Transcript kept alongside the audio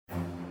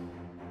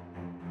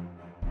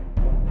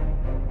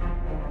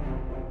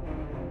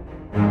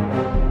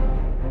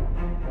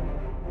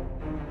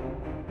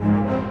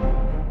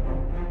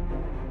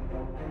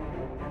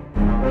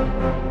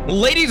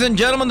Ladies and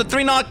gentlemen, the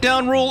 3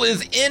 knockdown rule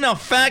is in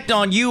effect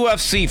on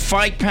UFC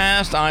Fight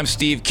Pass. I'm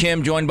Steve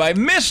Kim, joined by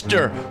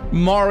Mr.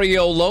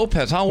 Mario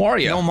Lopez. How are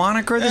you? No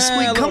moniker this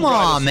week? Come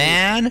on,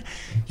 man.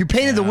 You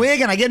painted the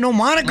wig and I get no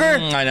moniker?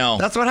 I know.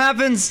 That's what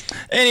happens.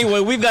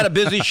 Anyway, we've got a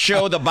busy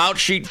show. The bout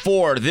sheet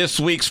for this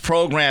week's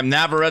program.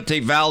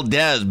 Navarrete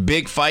Valdez,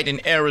 big fight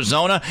in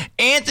Arizona.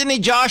 Anthony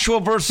Joshua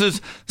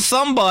versus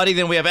somebody.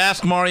 Then we have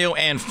Ask Mario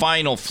and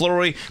Final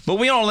Flurry. But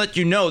we want to let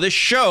you know this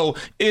show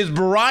is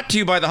brought to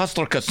you by the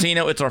Hustler Casino.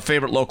 It's our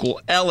favorite local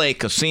LA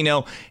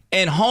casino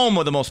and home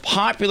of the most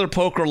popular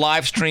poker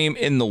live stream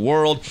in the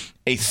world.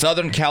 A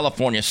Southern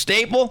California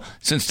staple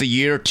since the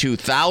year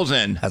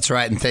 2000. That's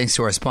right, and thanks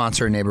to our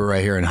sponsor and neighbor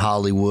right here in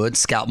Hollywood,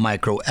 Scout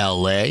Micro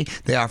LA.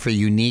 They offer a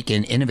unique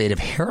and innovative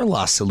hair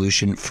loss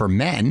solution for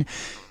men.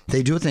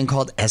 They do a thing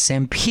called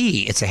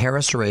SMP. It's a hair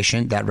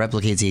restoration that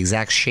replicates the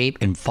exact shape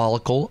and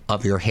follicle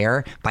of your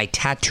hair by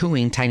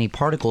tattooing tiny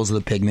particles of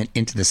the pigment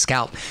into the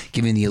scalp,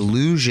 giving the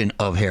illusion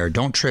of hair.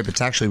 Don't trip.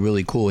 It's actually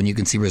really cool, and you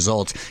can see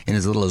results in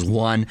as little as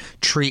one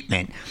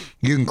treatment.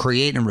 You can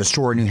create and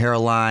restore a new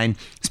hairline,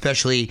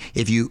 especially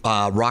if you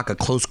rock a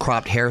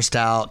close-cropped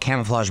hairstyle,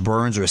 camouflage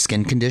burns, or a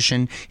skin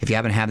condition. If you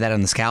happen to have that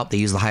on the scalp, they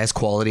use the highest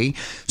quality.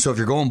 So if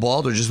you're going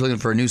bald or just looking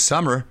for a new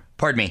summer,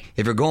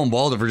 if you're going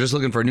bald, if you're just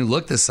looking for a new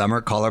look this summer,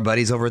 call our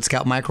buddies over at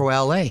Scout Micro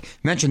LA.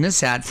 Mention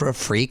this ad for a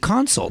free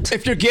consult.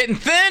 If you're getting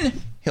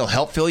thin, he'll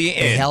help fill you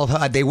in.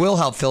 They will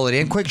help fill it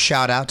in. Quick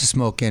shout out to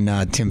Smoking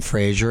Tim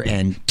Frazier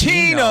and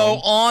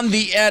Tino on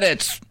the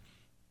edits.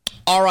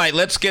 All right,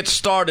 let's get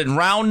started.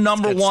 Round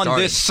number one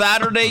this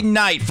Saturday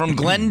night from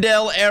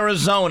Glendale,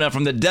 Arizona,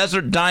 from the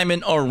Desert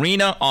Diamond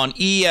Arena on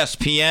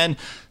ESPN.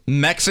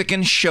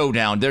 Mexican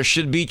Showdown. There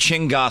should be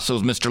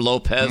chingazos, Mr.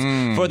 Lopez.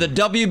 For the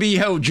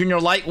WBO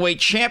Junior Lightweight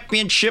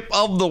Championship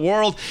of the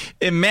World,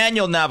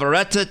 Emmanuel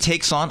Navarrete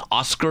takes on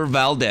Oscar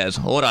Valdez.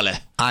 Órale.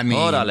 I mean,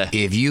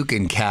 if you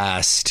can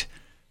cast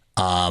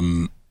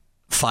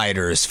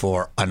fighters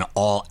for an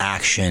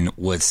all-action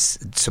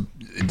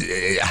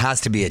it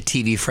has to be a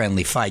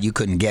TV-friendly fight. You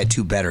couldn't get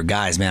two better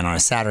guys, man, on a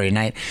Saturday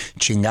night.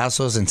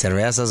 Chingazos and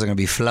cervezas are going to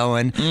be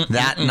flowing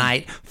that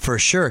night for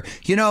sure.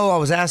 You know, I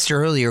was asked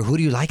earlier, who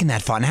do you like in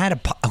that fight? And I had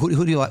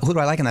who do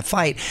I like in that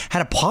fight? Had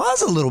to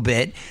pause a little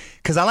bit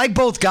because I like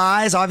both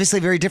guys. Obviously,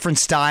 very different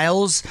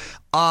styles.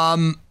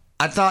 I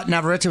thought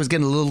Navarrete was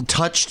getting a little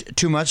touched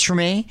too much for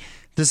me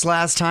this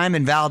last time,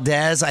 and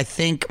Valdez, I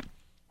think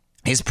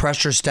his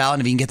pressure style,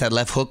 and if you can get that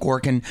left hook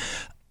working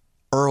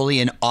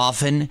early and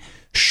often,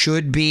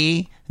 should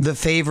be the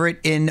favorite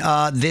in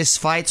this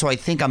fight. So I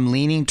think I'm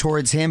leaning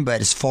towards him.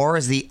 But as far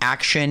as the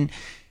action,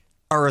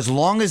 or as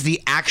long as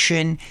the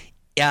action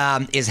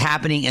is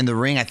happening in the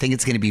ring, I think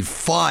it's going to be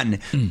fun.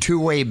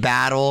 Two-way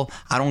battle.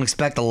 I don't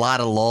expect a lot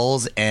of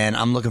lulls, and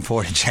I'm looking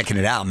forward to checking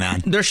it out,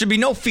 man. There should be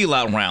no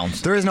feel-out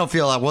rounds. There is no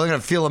feel-out. We're going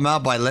to feel them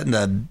out by letting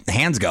the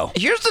hands go.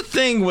 Here's the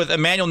thing with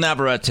Emmanuel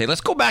Navarrete.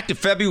 Let's go back to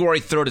February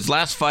 3rd, his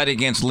last fight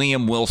against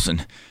Liam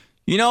Wilson.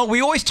 You know, we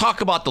always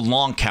talk about the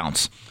long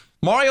counts.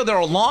 Mario, there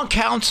are long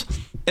counts,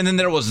 and then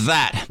there was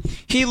that.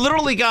 He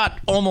literally got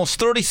almost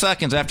 30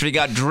 seconds after he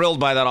got drilled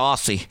by that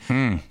Aussie.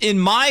 In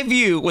my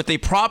view, with a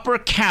proper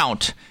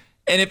count,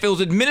 and if it was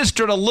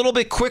administered a little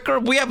bit quicker,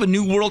 we have a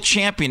new world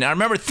champion. And I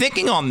remember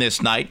thinking on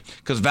this night,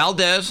 because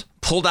Valdez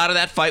pulled out of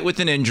that fight with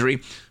an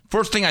injury,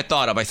 first thing I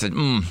thought of, I said,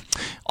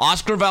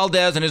 Oscar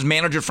Valdez and his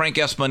manager, Frank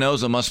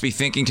Espinoza, must be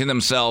thinking to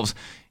themselves,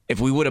 if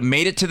we would have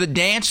made it to the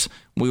dance,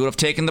 we would have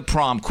taken the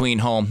prom queen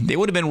home. They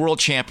would have been world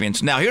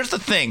champions. Now, here's the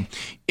thing.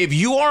 If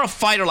you are a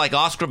fighter like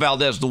Oscar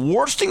Valdez, the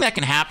worst thing that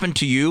can happen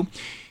to you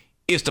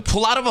is to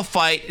pull out of a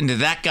fight and to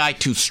that guy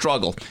to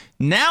struggle.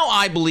 Now,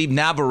 I believe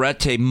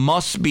Navarrete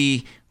must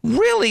be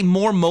really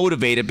more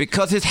motivated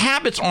because his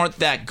habits aren't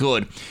that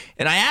good.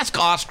 And I asked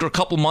Oscar a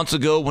couple months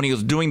ago when he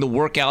was doing the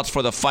workouts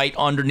for the fight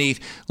underneath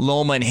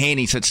Loma and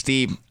Haney, he said,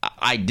 Steve,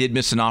 I did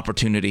miss an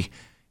opportunity.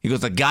 He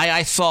goes, the guy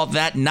I saw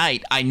that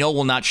night, I know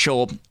will not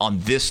show up on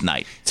this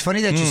night. It's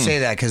funny that you say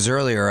that because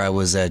earlier I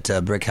was at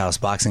Brick House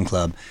Boxing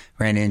Club,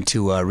 ran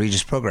into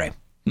Regis Prograis,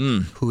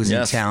 who was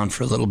in town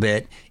for a little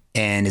bit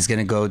and is going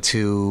to go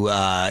to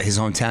his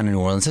hometown in New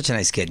Orleans. Such a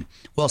nice kid,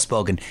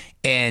 well-spoken.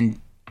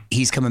 And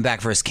he's coming back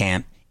for his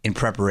camp in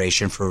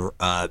preparation for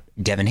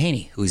Devin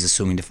Haney, who he's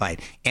assuming to fight.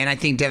 And I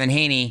think Devin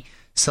Haney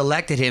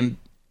selected him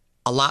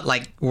a lot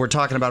like we're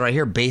talking about right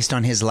here based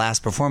on his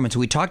last performance.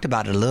 We talked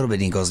about it a little bit,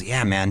 and he goes,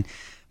 yeah, man,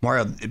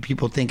 Mario,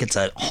 people think it's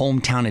a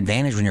hometown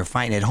advantage when you're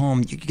fighting at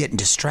home. You're getting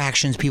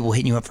distractions, people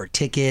hitting you up for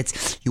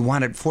tickets. You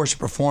want to force to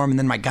perform, and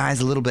then my guy's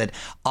a little bit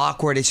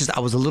awkward. It's just I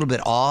was a little bit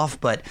off,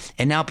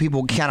 and now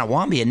people kind of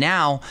want me. And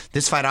now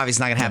this fight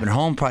obviously not going to happen at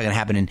home, probably going to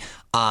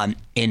happen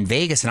in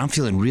Vegas, and I'm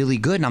feeling really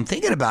good. And I'm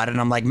thinking about it, and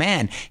I'm like,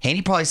 man,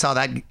 Haney probably saw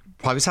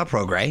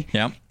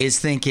Prograis is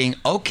thinking,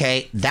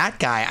 okay, that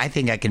guy I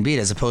think I can beat,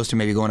 as opposed to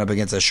maybe going up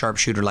against a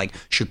sharpshooter like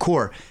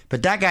Shakur.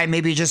 But that guy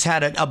maybe just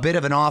had a bit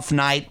of an off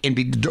night, and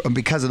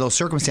because of those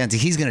circumstances,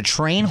 he's going to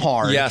train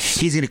hard. Yes.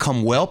 He's going to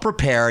come well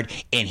prepared,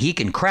 and he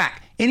can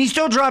crack. And he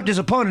still dropped his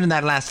opponent in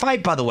that last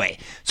fight, by the way.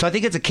 So I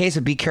think it's a case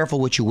of be careful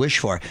what you wish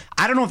for.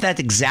 I don't know if that's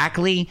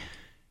exactly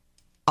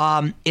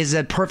is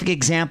a perfect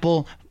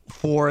example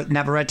for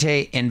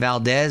Navarrete and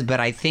Valdez, but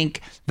I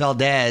think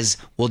Valdez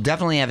will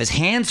definitely have his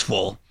hands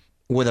full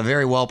with a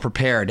very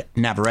well-prepared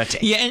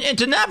Navarrete. Yeah, and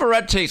to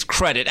Navarrete's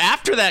credit,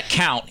 after that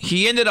count,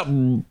 he ended up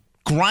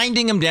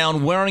grinding him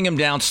down, wearing him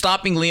down,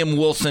 stopping Liam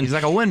Wilson. He's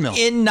like a windmill.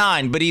 In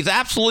 9, but he's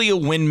absolutely a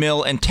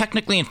windmill, and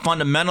technically and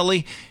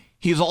fundamentally,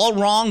 he's all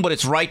wrong, but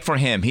it's right for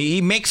him.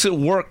 He makes it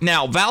work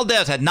now.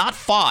 Valdez had not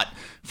fought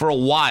for a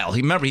while.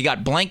 Remember, he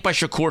got blanked by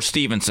Shakur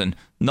Stevenson.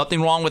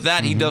 Nothing wrong with that.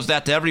 Mm-hmm. He does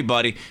that to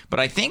everybody. But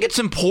I think it's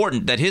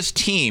important that his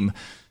team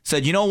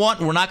said, you know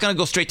what, we're not going to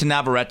go straight to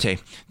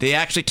Navarrete. They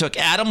actually took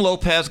Adam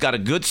Lopez, got a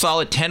good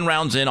solid 10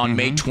 rounds in on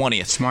May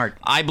 20th. Smart.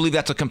 I believe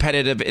that's a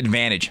competitive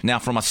advantage. Now,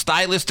 from a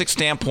stylistic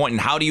standpoint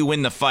and how do you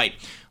win the fight,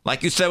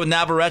 like you said with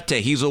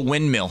Navarrete, he's a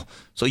windmill.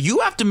 So you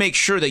have to make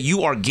sure that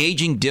you are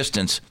gauging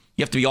distance.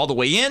 You have to be all the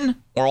way in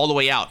or all the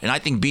way out. And I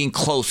think being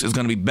close is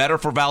going to be better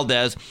for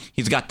Valdez.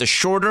 He's got the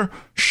shorter,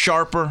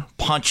 sharper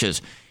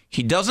punches.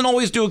 He doesn't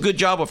always do a good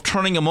job of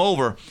turning him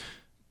over.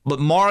 But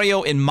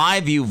Mario, in my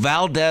view,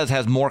 Valdez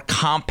has more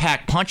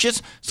compact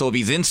punches. So if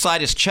he's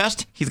inside his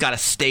chest, he's got to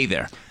stay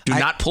there. Do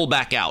not pull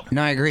back out.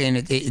 No, I agree. And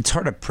it's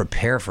hard to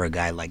prepare for a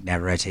guy like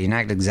Navarrete. You're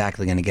not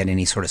exactly going to get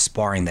any sort of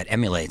sparring that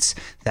emulates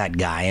that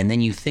guy. And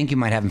then you think you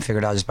might have him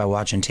figured out just by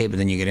watching tape, but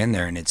then you get in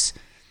there and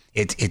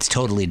it's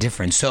totally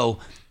different. So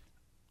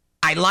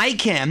I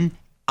like him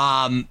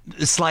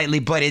slightly,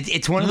 but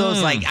it's one of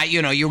those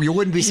you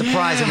wouldn't be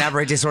surprised if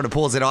Navarrete sort of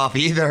pulls it off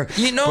either.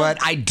 But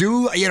I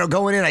do,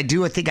 going in, I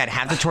think I'd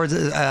have it towards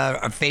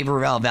a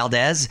favor of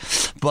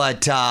Valdez,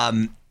 but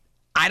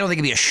I don't think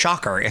it'd be a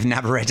shocker if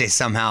Navarrete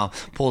somehow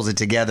pulls it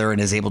together and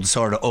is able to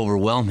sort of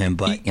overwhelm him.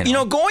 But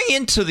going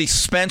into the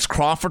Spence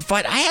Crawford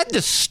fight, I had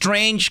this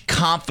strange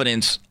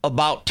confidence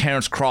about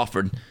Terrence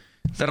Crawford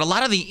that a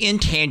lot of the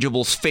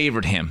intangibles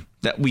favored him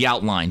that we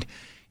outlined.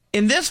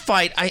 In this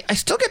fight, I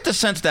still get the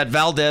sense that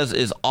Valdez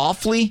is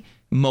awfully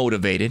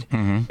motivated.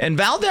 Mm-hmm. And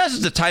Valdez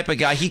is the type of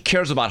guy, he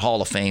cares about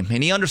Hall of Fame.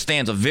 And he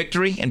understands a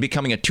victory and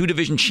becoming a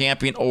 2-division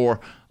champion or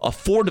a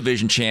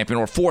 4-division champion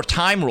or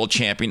 4-time world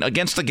champion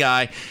against a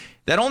guy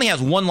that only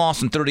has 1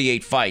 loss in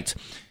 38 fights.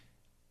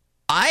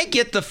 I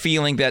get the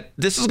feeling that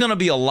this is going to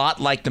be a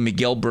lot like the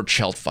Miguel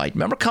Burchelt fight.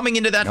 Remember coming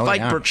into that fight,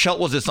 yeah. Burchelt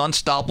was this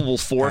unstoppable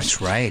force.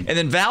 That's right. And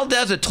then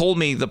Valdez had told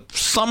me the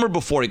summer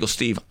before, he goes,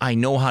 Steve, I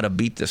know how to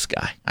beat this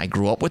guy. I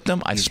grew up with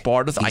him. I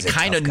sparred with him. I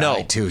kind of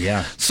know. Too,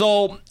 yeah.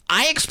 So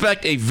I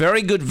expect a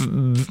very good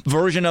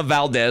version of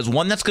Valdez,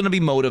 one that's going to be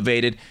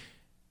motivated.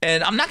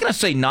 And I'm not going to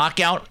say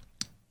knockout.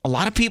 A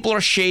lot of people are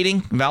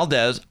shading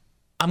Valdez.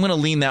 I'm going to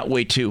lean that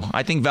way too.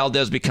 I think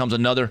Valdez becomes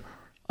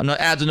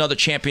adds another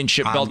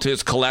championship belt to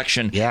his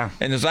collection. Yeah.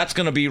 And that's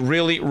going to be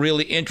really,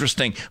 really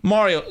interesting.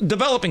 Mario,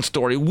 developing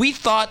story. We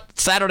thought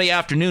Saturday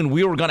afternoon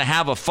we were going to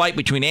have a fight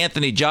between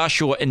Anthony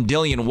Joshua and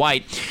Dillian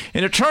White.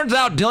 And it turns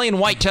out Dillian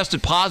White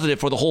tested positive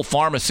for the whole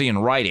pharmacy in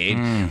Rite Aid.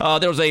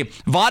 There was a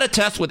VADA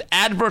test with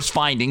adverse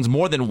findings,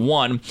 more than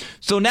one.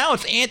 So now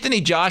it's Anthony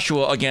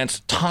Joshua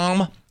against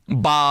Tom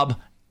Bob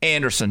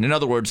Anderson. In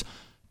other words,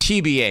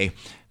 TBA.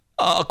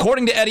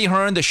 According to Eddie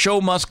Hearn, the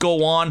show must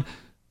go on.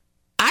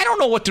 I don't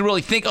know what to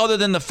really think other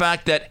than the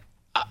fact that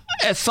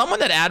as someone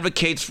that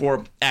advocates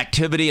for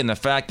activity and the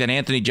fact that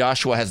Anthony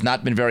Joshua has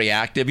not been very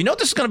active,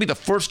 this is going to be the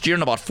first year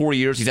in about 4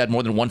 years he's had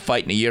more than one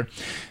fight in a year.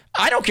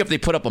 I don't care if they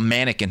put up a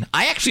mannequin.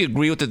 I actually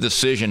agree with the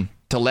decision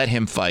to let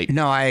him fight.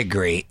 No, I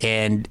agree.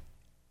 And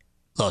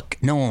look,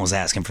 no one was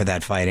asking for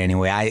that fight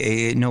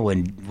anyway. No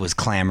one was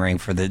clamoring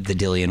for the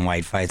Dillian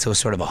White fight. So it was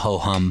sort of a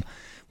ho-hum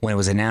when it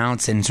was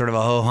announced and sort of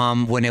a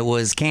ho-hum when it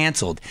was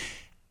canceled.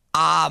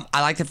 I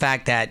like the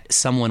fact that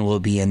someone will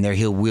be in there.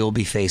 He will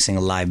be facing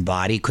a live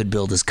body, could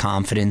build his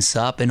confidence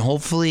up, and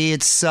hopefully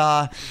it's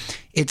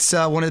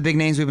one of the big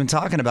names we've been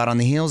talking about on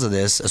the heels of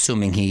this,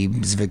 assuming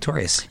he's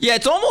victorious. Yeah,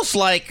 it's almost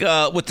like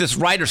with this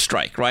writer's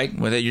strike, right?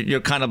 Where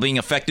you're kind of being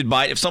affected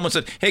by it. If someone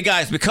said, hey,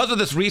 guys, because of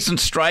this recent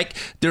strike,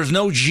 there's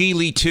no G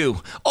Lee 2.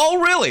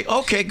 Oh, really?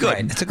 Okay, good.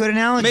 Right. That's a good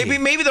analogy.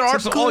 Maybe there are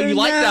some. Oh, you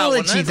like that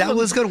one? That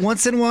was good.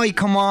 Once in a while, you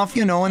come off,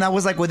 and that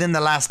was like within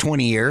the last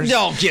 20 years.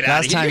 No, get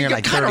out of here. Last time you're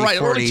like 30, right.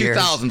 40 Early years.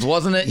 2000s,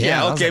 wasn't it?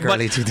 Yeah, okay. Like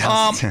early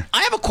 2000s.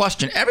 I have a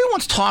question.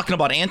 Everyone's talking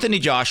about Anthony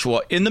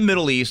Joshua in the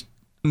Middle East.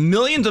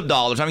 Millions of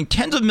dollars,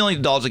 tens of millions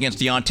of dollars against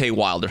Deontay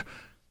Wilder.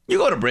 You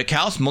go to Brick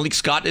House, Malik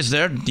Scott is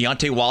there,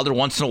 Deontay Wilder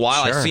once in a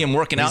while. Sure. I see him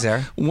working out.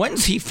 There.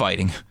 When's he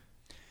fighting?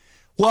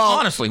 Well,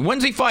 honestly,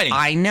 when's he fighting?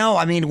 I know.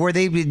 Were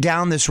they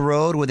down this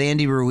road with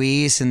Andy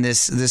Ruiz and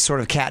this sort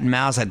of cat and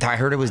mouse? I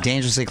heard it was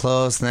dangerously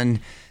close, and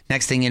then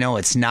next thing you know,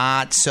 it's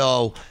not.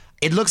 So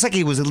it looks like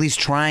he was at least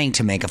trying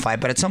to make a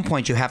fight, but at some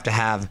point you have to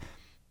have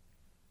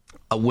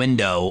a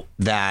window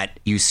that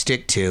you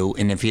stick to,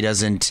 and if he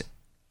doesn't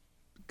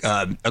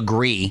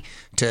agree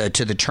to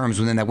the terms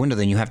within that window,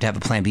 then you have to have a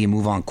plan B and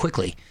move on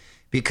quickly.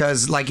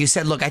 Because like you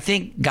said, look, I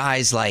think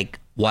guys like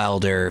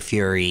Wilder,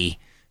 Fury,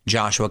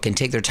 Joshua can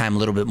take their time a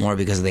little bit more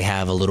because they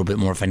have a little bit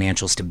more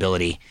financial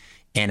stability.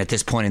 And at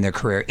this point in their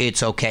career,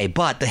 it's okay.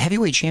 But the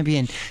heavyweight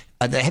champion,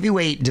 the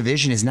heavyweight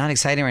division is not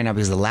exciting right now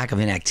because of the lack of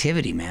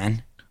inactivity,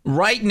 man.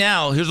 Right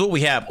now, here's what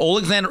we have.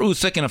 Alexander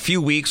Usyk in a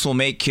few weeks will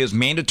make his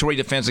mandatory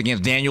defense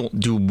against Daniel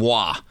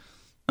Dubois.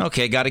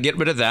 Okay, got to get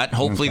rid of that.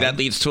 Hopefully that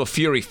leads to a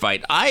Fury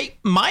fight.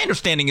 My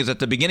understanding is at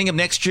the beginning of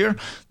next year,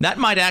 that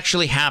might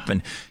actually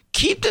happen.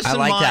 Keep this in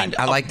mind.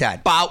 I like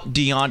that. About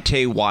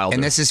Deontay Wilder.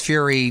 And this is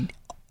Fury,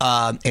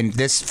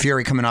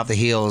 coming off the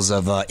heels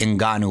of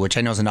Ngannou, which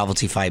I know is a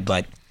novelty fight,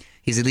 but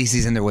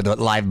he's in there with a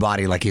live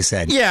body, like you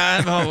said.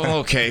 Yeah,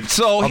 okay.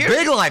 So a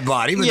big live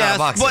body, but not a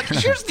boxer. But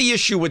here's the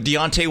issue with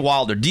Deontay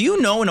Wilder. Do you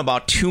know in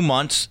about 2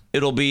 months,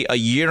 it'll be a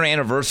year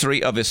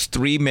anniversary of his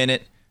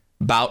 3-minute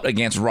bout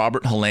against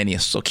Robert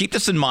Helenius. So keep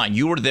this in mind.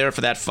 You were there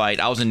for that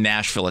fight. I was in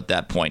Nashville at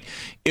that point.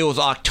 It was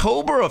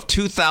October of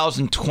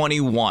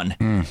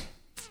 2021.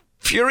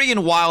 Fury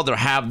and Wilder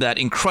have that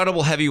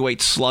incredible heavyweight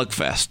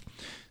slugfest.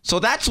 So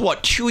that's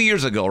 2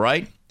 years ago,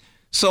 right?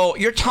 So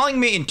you're telling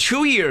me in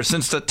 2 years,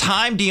 since the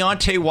time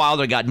Deontay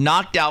Wilder got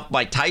knocked out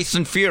by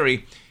Tyson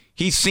Fury,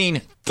 he's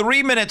seen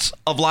 3 minutes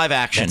of live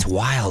action. That's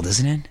wild,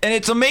 isn't it? And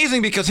it's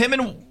amazing because him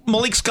and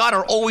Malik Scott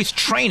are always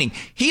training.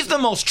 He's the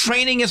most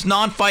trainingest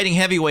non-fighting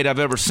heavyweight I've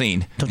ever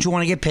seen. Don't you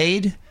want to get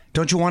paid?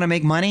 Don't you want to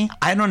make money?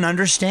 I don't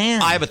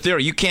understand. I have a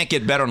theory. You can't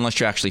get better unless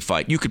you actually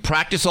fight. You could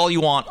practice all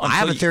you want. I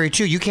have a theory,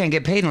 too. You can't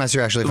get paid unless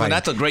you're actually fighting. Well,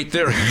 that's a great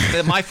theory.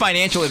 My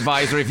financial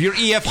advisor, if you're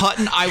E.F.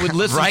 Hutton, I would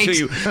listen to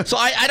you. So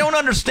I don't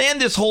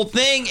understand this whole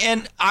thing.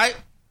 And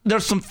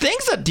there's some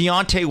things that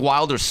Deontay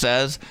Wilder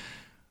says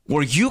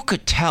where you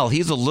could tell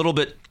he's a little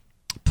bit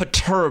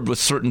perturbed with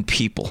certain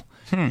people.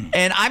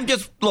 And I'm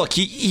just, look,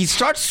 he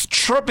starts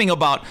chirping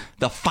about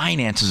the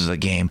finances of the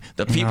game,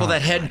 the people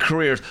that head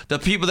careers, the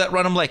people that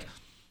run them. Like,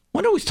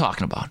 what are we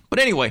talking about? But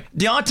anyway,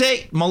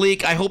 Deontay,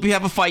 Malik, I hope you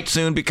have a fight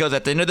soon because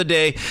at the end of the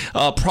day,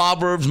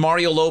 Proverbs,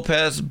 Mario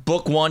Lopez,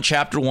 book 1,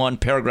 chapter 1,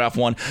 paragraph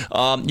 1,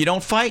 you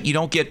don't fight, you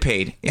don't get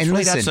paid. It's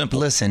really that simple.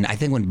 Listen, I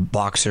think when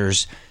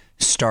boxers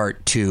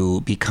start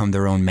to become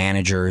their own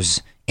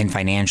managers and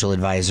financial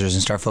advisors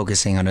and start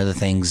focusing on other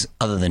things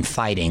other than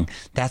fighting,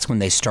 that's when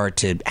they start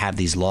to have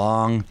these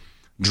long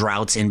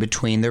droughts in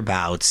between their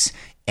bouts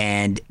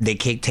and they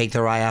can't take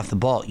their eye off the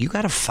ball. You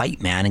got to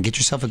fight, man, and get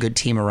yourself a good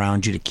team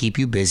around you to keep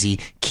you busy,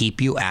 keep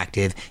you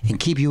active, and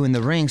keep you in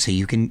the ring so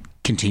you can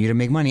continue to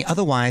make money.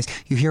 Otherwise,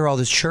 you hear all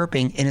this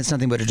chirping, and it's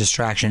nothing but a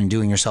distraction and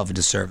doing yourself a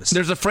disservice.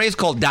 There's a phrase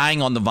called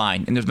dying on the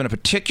vine, and there's been a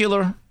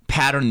particular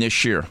pattern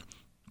this year,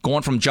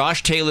 going from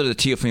Josh Taylor to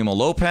Teofimo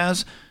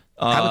Lopez.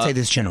 I would say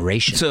this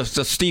generation. To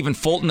Stephen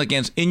Fulton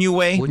against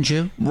Inoue. Wouldn't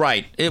you?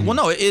 Right. Well,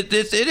 no, it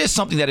is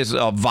something that is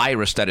a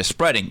virus that is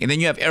spreading. And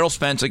then you have Errol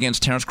Spence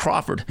against Terrence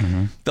Crawford.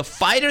 The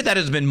fighter that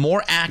has been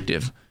more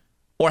active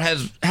or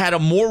has had a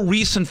more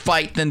recent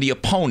fight than the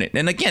opponent.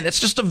 And again,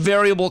 it's just a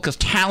variable because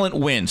talent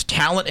wins.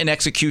 Talent and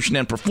execution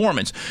and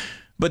performance.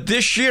 But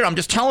this year, I'm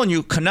just telling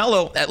you,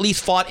 Canelo at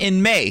least fought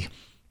in May.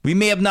 We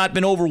may have not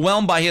been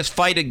overwhelmed by his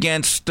fight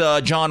against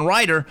John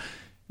Ryder,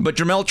 but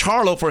Jermell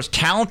Charlo, for as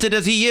talented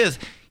as he is,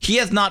 he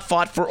has not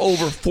fought for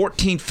over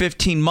 14,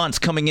 15 months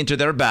coming into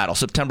their battle,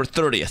 September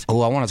 30th.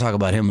 Oh, I want to talk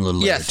about him a little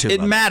later, too. Yes,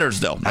 it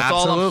matters, though. That's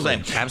all I'm saying.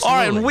 Absolutely. All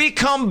right, when we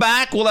come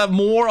back, we'll have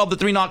more of the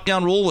 3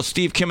 Knockdown Rule with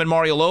Steve Kim and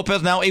Mario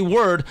Lopez. Now, a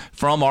word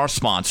from our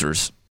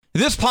sponsors.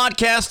 This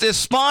podcast is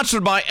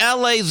sponsored by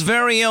LA's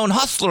very own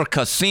Hustler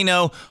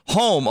Casino,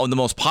 home of the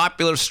most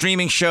popular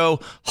streaming show,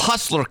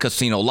 Hustler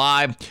Casino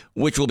Live,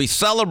 which will be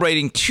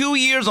celebrating 2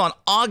 years on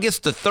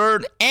August the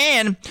 3rd.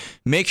 And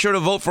make sure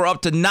to vote for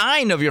up to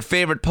 9 of your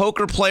favorite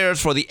poker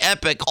players for the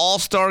epic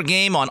All-Star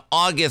Game on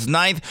August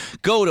 9th.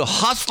 Go to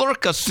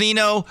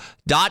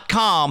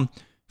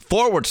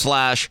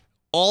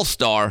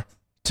hustlercasino.com/All-Star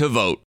to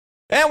vote.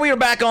 And we are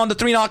back on the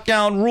 3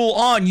 Knockdown Rule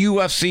on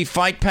UFC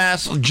Fight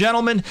Pass.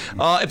 Gentlemen,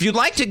 if you'd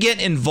like to get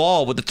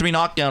involved with the 3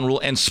 Knockdown Rule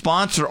and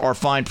sponsor our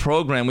fine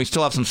program, we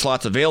still have some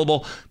slots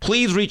available.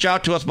 Please reach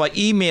out to us by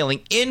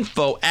emailing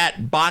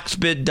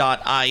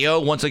info@boxbid.io.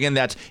 Once again,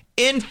 that's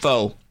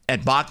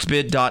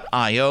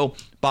info@boxbid.io.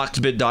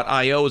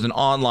 Boxbid.io is an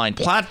online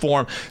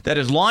platform that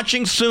is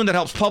launching soon that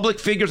helps public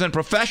figures and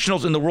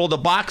professionals in the world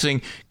of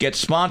boxing get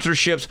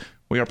sponsorships.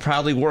 We are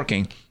proudly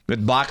working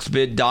with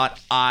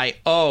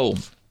Boxbid.io.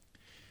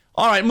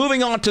 All right,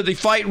 moving on to the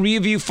fight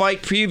review,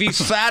 fight preview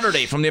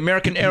Saturday from the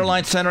American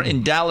Airlines Center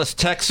in Dallas,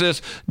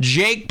 Texas.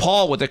 Jake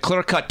Paul with a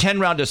clear-cut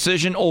 10-round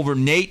decision over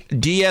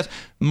Nate Diaz.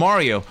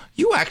 Mario,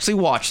 you actually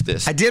watched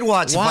this. I did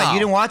watch the fight. You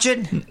didn't watch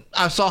it?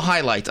 I saw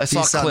highlights. I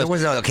saw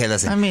clips. Okay,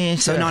 listen. I mean,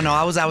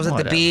 I was at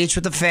the beach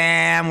with the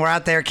fam. We're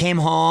out there, came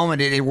home,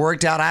 and it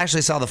worked out. I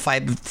actually saw the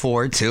fight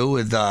before too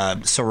with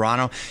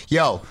Serrano.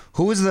 Yo,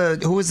 who was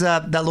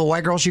that little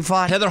white girl she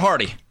fought? Heather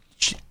Hardy.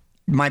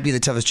 Might be the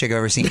toughest chick I've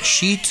ever seen.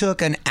 She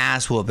took an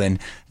ass whooping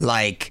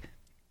like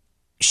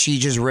she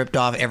just ripped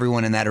off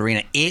everyone in that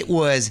arena. It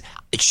was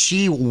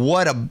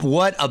what a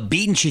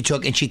beating she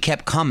took, and she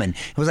kept coming.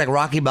 It was like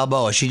Rocky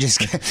Balboa. She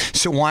just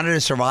wanted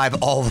to survive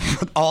all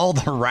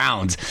the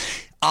rounds.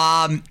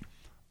 All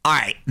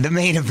right, the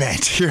main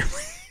event here.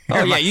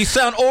 Oh yeah, you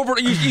sound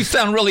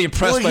really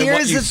impressed by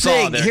what you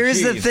saw there.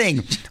 Here's the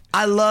thing.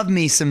 I love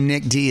me some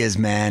Nick Diaz,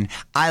 man.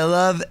 I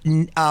love,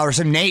 or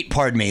some Nate,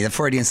 pardon me. The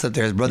Freudian slip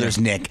there. His brother's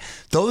Nick.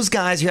 Those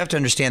guys, you have to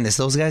understand this.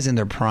 Those guys in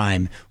their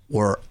prime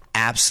were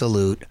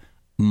absolute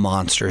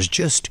monsters.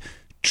 Just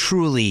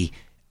truly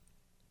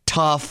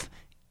tough,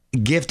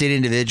 gifted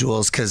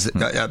individuals, because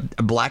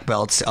black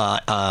belts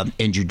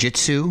in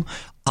jiu-jitsu,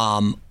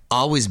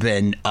 always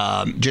been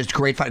just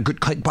great fight,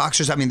 good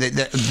boxers. I mean,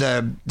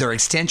 their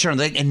extension on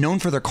the leg, and known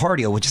for their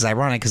cardio, which is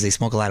ironic because they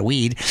smoke a lot of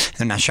weed.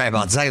 They're not shy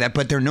about saying that,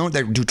 but they're known.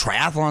 They do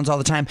triathlons all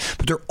the time,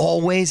 but they're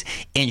always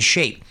in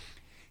shape.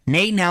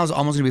 Nate now is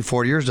almost going to be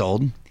 40 years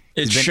old.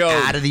 He's been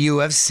out of the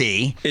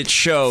UFC. It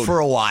showed for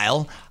a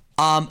while,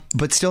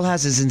 but still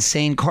has his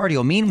insane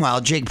cardio.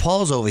 Meanwhile, Jake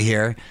Paul's over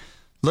here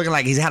looking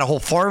like he's had a whole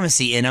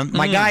pharmacy in him.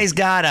 My guy's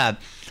got a.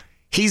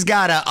 He's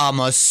got a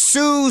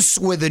masseuse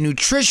with a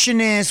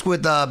nutritionist,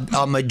 with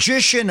a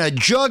magician, a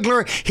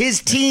juggler.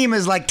 His team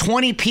is like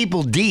 20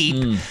 people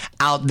deep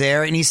out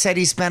there. And he said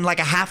he spent like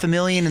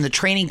 $500,000 in the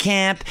training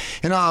camp.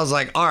 And I was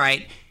like, all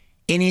right.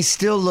 And he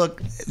still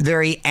looked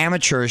very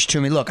amateurish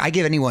to me. Look, I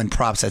give anyone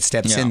props that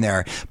steps in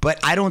there. But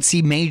I don't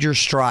see major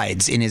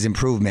strides in his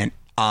improvement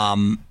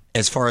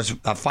as far as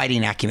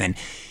fighting acumen.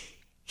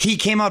 He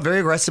came out very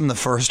aggressive in the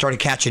first, started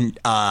catching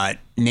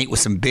Nate with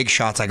some big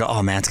shots. I go,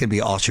 oh man, it's going to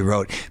be all she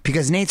wrote.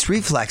 Because Nate's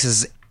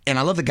reflexes, and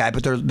I love the guy,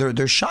 but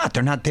they're shot.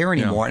 They're not there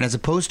anymore. And as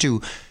opposed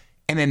to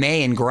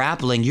MMA and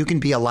grappling, you can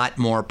be a lot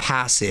more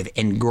passive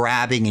and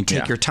grabbing and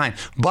take your time.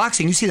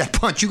 Boxing, you see that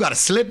punch, you got to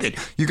slip it.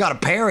 You got to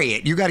parry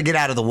it. You got to get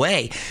out of the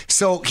way.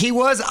 So he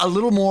was a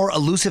little more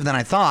elusive than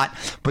I thought.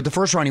 But the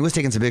first round, he was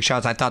taking some big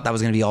shots. I thought that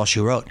was going to be all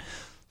she wrote.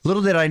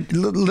 Little did I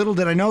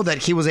know that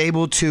he was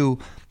able to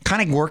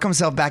kind of work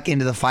himself back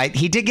into the fight.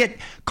 He did get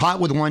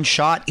caught with one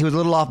shot. He was a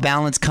little off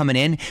balance coming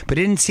in, but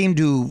it didn't seem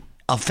to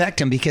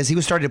affect him because he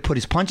was starting to put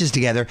his punches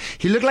together.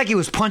 He looked like he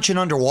was punching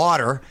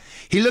underwater.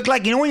 He looked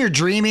like, you know, when you're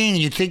dreaming and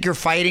you think you're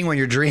fighting when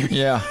you're dreaming?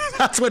 Yeah.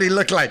 That's what he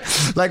looked like.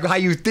 Like how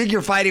you think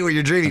you're fighting when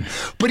you're dreaming.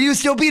 But he was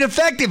still being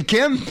effective,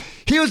 Kim.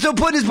 He was still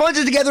putting his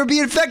punches together and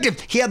being effective.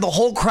 He had the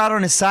whole crowd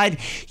on his side.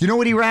 You know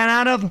what he ran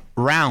out of?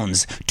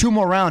 Rounds. 2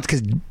 more rounds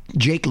because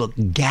Jake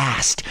looked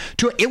gassed.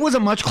 It was a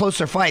much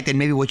closer fight than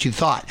maybe what you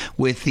thought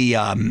with the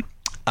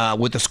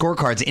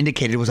scorecards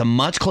indicated. It was a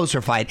much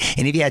closer fight.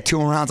 And if he had 2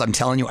 more rounds, I'm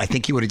telling you, I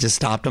think he would have just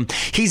stopped him.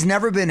 He's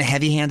never been a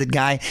heavy-handed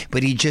guy,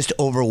 but he just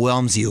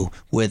overwhelms you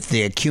with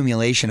the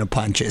accumulation of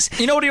punches.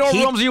 You know what he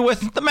overwhelms you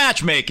with? The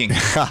matchmaking.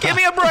 Give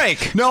me a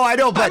break. No, I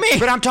don't. But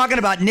I'm talking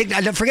about Nick.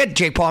 Forget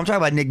Jake Paul. I'm talking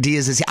about Nick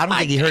Diaz. I don't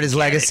think he hurt his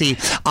legacy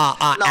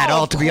at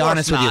all, to be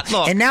honest with you.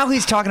 Look. And now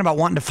he's talking about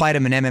wanting to fight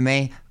him in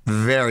MMA.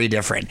 Very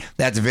different.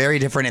 That's very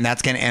different, and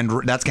that's going to end.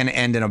 That's going to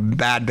end in a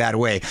bad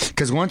way.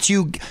 Because once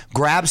you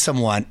grab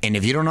someone, and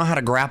if you don't know how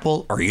to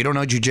grapple, or you don't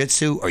know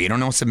jiu-jitsu, or you don't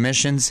know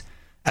submissions,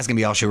 that's going to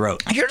be all she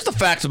wrote. Here's the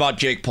facts about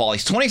Jake Paul.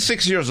 He's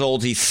 26 years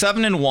old. He's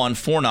 7-1,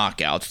 4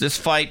 knockouts. This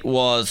fight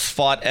was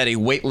fought at a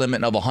weight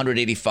limit of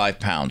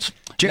 185 pounds.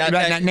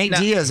 Nate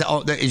Diaz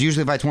is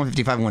usually fights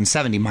 155 and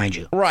 170, mind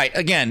you. Right.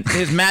 Again,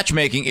 his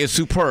matchmaking is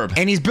superb.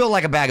 And he's built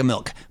like a bag of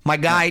milk. My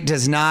guy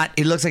does not.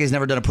 He looks like he's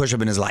never done a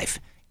push-up in his life.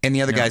 And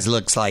the other guy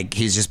looks like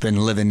he's just been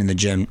living in the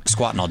gym,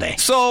 squatting all day.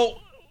 So,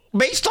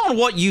 based on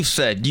what you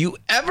said, do you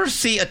ever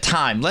see a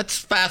time, let's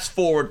fast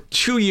forward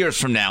 2 years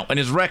from now, and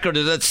his record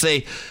is, let's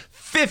say,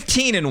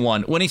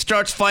 15-1, when he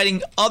starts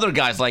fighting other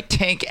guys like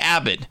Tank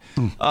Abbott,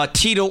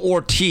 Tito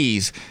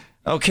Ortiz,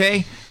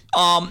 okay?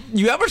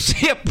 You ever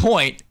see a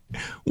point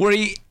where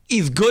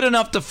he's good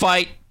enough to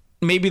fight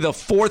maybe the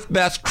 4th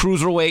best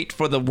cruiserweight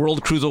for the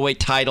world cruiserweight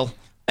title?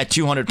 At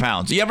 200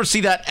 pounds. You ever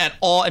see that at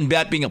all, and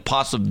that being a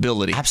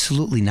possibility?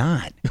 Absolutely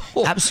not.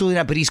 Absolutely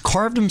not. But he's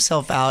carved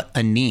himself out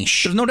a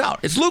niche. There's no doubt.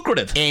 It's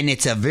lucrative. And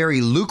it's a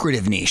very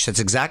lucrative niche. That's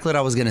exactly what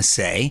I was going to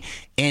say.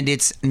 And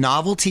it's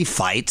novelty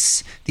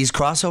fights, these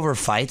crossover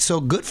fights. So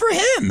good for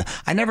him.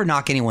 I never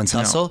knock anyone's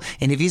hustle. No.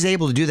 And if he's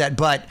able to do that,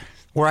 but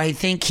where I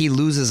think he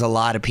loses a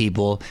lot of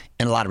people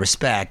and a lot of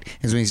respect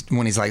is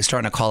when he's like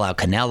starting to call out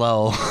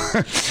Canelo.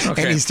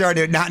 Okay. And he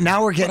started,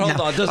 now we're getting...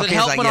 Hold on. Does it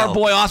help when our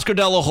boy Oscar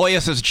De La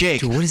Hoya says,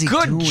 Jake, dude, what is he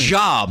good doing?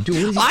 Job.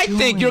 Dude, I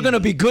think you're going to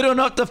be good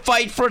enough to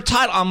fight for a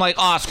title. I'm like,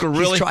 Oscar,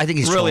 really? I think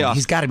he's really trolling.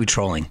 He's got to be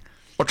trolling.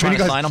 Or trying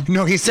to sign him?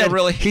 No, he said,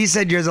 really? He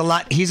said there's a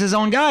lot. He's his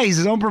own guy. He's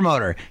his own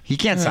promoter. He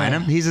can't sign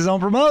him. He's his own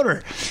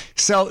promoter.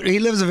 So he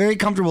lives a very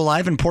comfortable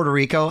life in Puerto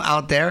Rico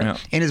out there. Yeah.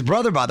 And his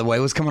brother, by the way,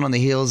 was coming on the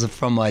heels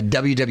from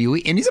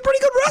WWE. And he's a pretty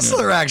good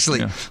wrestler,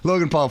 actually. Yeah.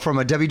 Logan Paul from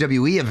a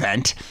WWE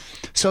event.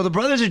 So the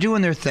brothers are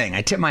doing their thing.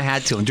 I tip my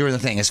hat to him doing the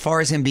thing. As far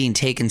as him being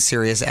taken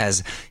serious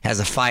as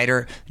a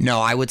fighter,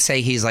 no, I would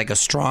say he's like a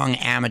strong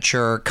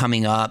amateur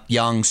coming up,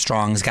 young,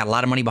 strong. He's got a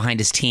lot of money behind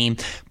his team.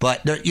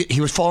 But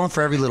he was falling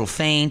for every little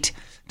feint.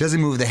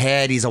 Doesn't move the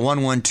head. He's a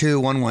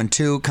 1-1-2,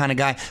 1-1-2 kind of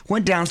guy.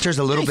 Went downstairs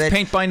a little bit.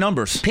 Paint by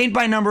numbers. Paint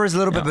by numbers a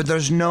little bit, but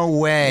there's no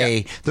way.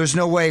 Yeah. There's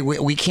no way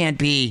we can't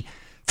be.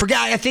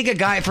 Forget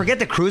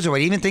the cruiserweight.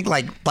 Even think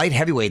like light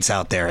heavyweights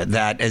out there.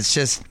 That it's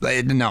just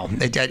no.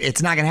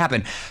 It's not going to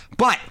happen.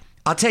 But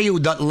I'll tell you,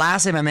 the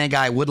last MMA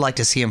guy I would like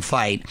to see him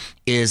fight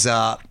is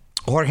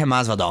Jorge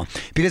Masvidal,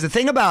 because the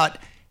thing about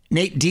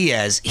Nate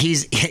Diaz,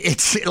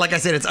 it's like I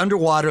said, it's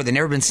underwater. They've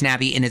never been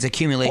snappy, and it's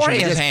accumulation. Jorge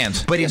has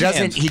hands. But he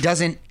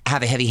doesn't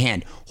have a heavy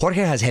hand.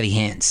 Jorge has heavy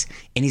hands,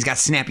 and he's got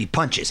snappy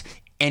punches,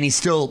 and he's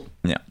still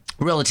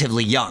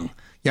relatively younger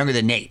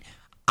than Nate.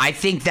 I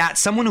think that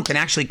someone who can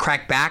actually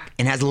crack back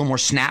and has a little more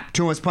snap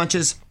to his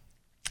punches,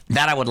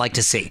 that I would like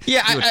to see.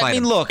 Yeah, I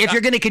mean, look, if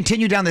you're going to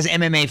continue down this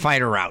MMA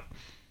fighter route.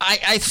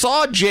 I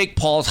saw Jake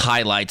Paul's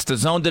highlights. The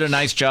Zone did a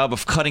nice job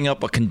of cutting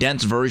up a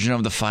condensed version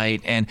of the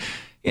fight, and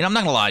I'm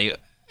not going to lie to you.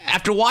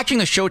 After watching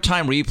the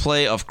Showtime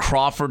replay of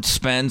Crawford,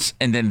 Spence,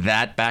 and then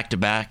that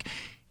back-to-back,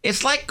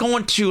 it's like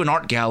going to an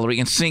art gallery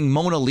and seeing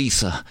Mona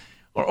Lisa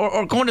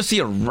or going to see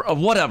a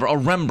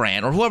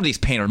Rembrandt or whoever these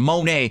painters,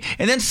 Monet,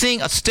 and then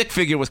seeing a stick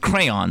figure with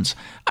crayons.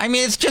 I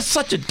mean, it's just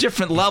such a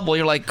different level.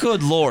 You're like,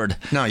 good Lord.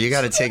 No, you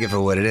got to take it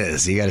for what it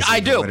is. You got to. I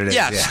do. For what it is.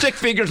 Yeah, stick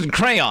figures and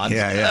crayons.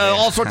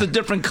 All sorts of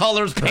different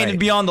colors painted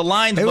beyond the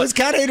lines. It was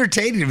kind of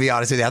entertaining, to be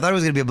honest with you. I thought it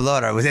was going to be a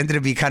blowout. It ended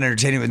up being kind of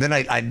entertaining, but then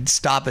I'd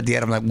stop at the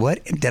end. I'm like,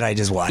 what did I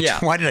just watch? Yeah.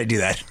 Why did I do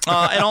that?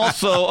 And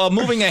also,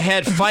 moving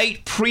ahead,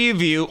 fight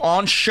preview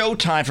on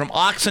Showtime from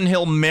Oxon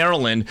Hill,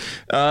 Maryland.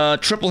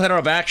 Triple header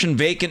of action,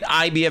 vacant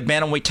IBF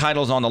bantamweight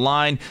titles on the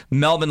line.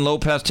 Melvin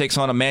Lopez takes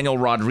on Emmanuel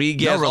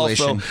Rodriguez. No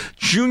relation. Also,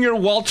 junior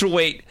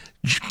welterweight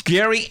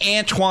Gary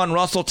Antoine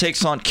Russell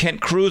takes on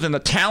Kent Cruz, and the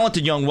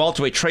talented young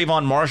welterweight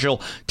Trayvon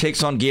Marshall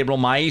takes on Gabriel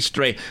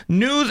Maestre.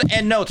 News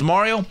and notes,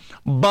 Mario,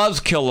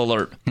 buzzkill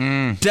alert.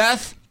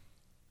 Death,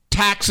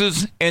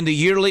 taxes, and the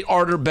yearly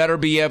Artur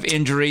Beterbiev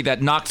injury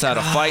that knocks out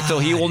a fight, so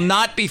he will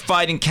not be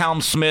fighting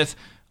Callum Smith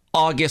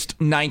August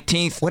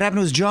 19th. What happened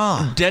to his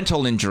jaw?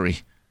 Dental injury.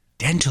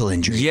 Dental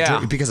injury?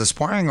 Yeah. Because of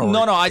sparring? Or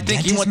no, I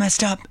think he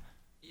messed up.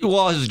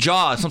 Well, his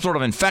jaw, some sort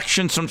of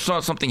infection,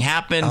 something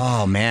happened.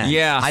 Oh, man.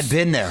 Yeah. I've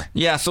been there.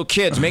 Yeah, so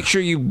kids, make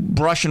sure you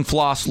brush and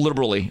floss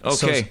liberally.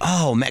 Okay.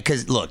 Man,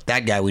 because look,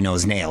 that guy we know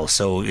is nails,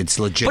 so it's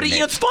legitimate. But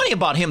it's funny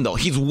about him, though.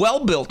 He's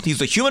well built.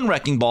 He's a human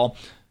wrecking ball.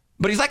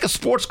 But he's like a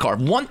sports car.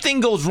 One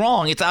thing goes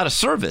wrong, it's out of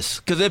service.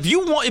 Because if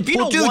you don't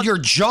want... your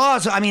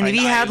jaw's... I mean, if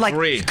he had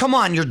agree. Come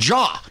on, your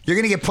jaw. You're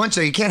going to get punched,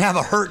 so you can't have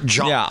a hurt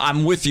jaw. Yeah,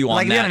 I'm with you on that.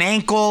 Like if you had an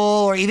ankle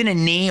or even a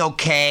knee,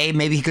 okay,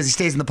 maybe because he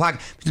stays in the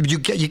pocket. You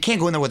can't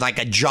go in there with like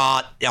a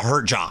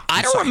hurt jaw.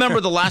 I don't remember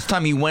the last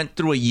time he went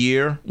through a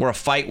year where a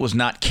fight was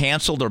not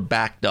canceled or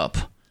backed up.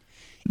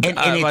 And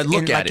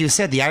like you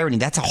said, the irony,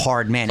 that's a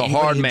hard man. It's a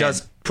hard man. He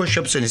does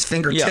push-ups in his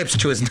fingertips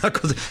to his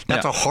knuckles.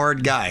 That's a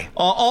hard guy.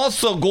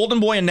 Also, Golden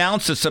Boy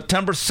announces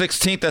September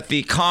 16th at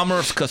the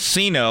Commerce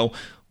Casino,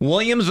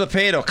 William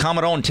Zepeda,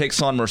 Camarón,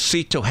 takes on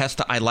Mercito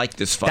Hesta. I like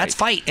this fight. That's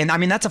fight. And I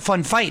mean, that's a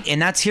fun fight.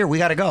 And that's here. We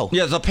got to go.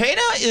 Yeah,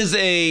 Zepeda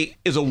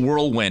is a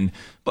whirlwind.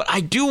 But I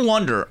do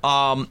wonder,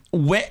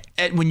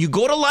 when you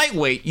go to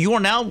lightweight, you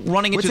are now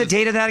running into... What's the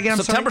date of that again?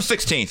 September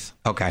 16th.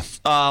 Okay.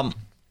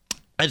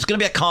 It's going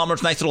to be at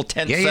Commerce, nice little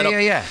tent setup.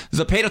 Yeah.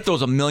 Zepeda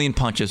throws a million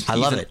punches. I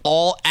love it. He's an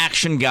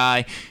all-action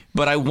guy.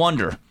 But I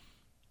wonder,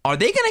 are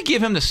they going to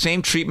give him the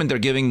same treatment they're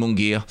giving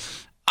Munguia?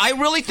 I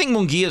really think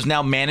Munguia is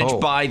now managed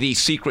by the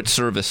Secret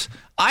Service.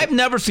 I've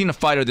never seen a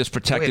fighter this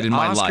protected in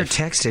my life.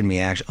 Oscar texted me,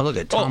 actually. Oh, look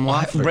at Tom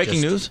Loeffler.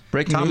 Breaking news?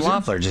 Tom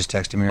Loeffler just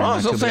texted me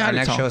right now. Our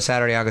next show is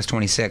Saturday, August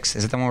 26th.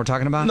 Is it the one we're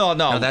talking about? No.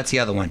 No, that's the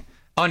other one.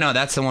 Oh, no,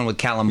 that's the one with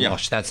Callum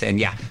Walsh. That's it.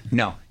 Yeah.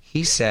 No,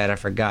 he said, I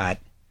forgot.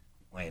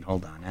 Wait,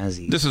 hold on.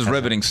 This is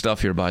riveting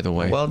stuff here, by the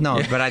way. Well,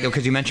 no, but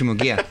because you mentioned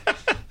Munguia.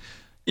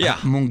 Yeah.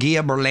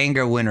 Munguia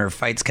Berlanga winner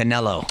fights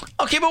Canelo.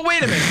 Okay, but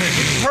wait a minute.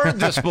 You've heard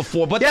this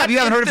before. But yeah, you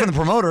haven't heard it from the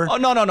promoter. Oh,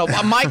 no.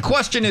 My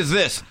question is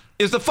this.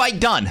 Is the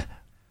fight done?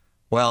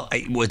 Well,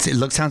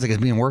 sounds like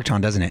it's being worked on,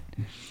 doesn't it?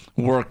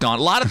 Worked on.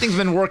 A lot of things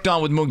have been worked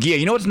on with Munguia.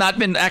 You know what's not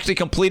been actually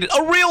completed?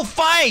 A real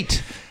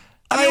fight.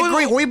 I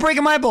agree. What are you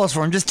breaking my balls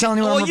for? I'm just telling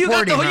you what I'm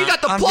reporting. You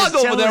got the plug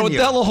over there with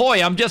De La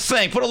Hoya. I'm just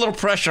saying. Put a little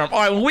pressure on him.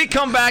 All right, when we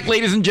come back,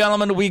 ladies and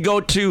gentlemen, we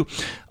go to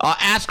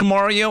Ask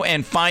Mario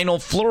and final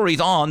flurries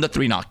on the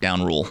 3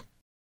 knockdown rule.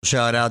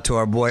 Shout out to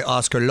our boy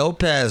Oscar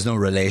Lopez, no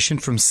relation,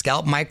 from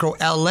Scalp Micro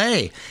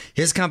LA.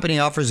 His company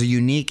offers a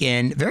unique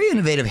and very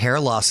innovative hair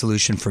loss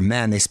solution for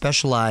men. They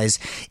specialize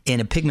in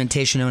a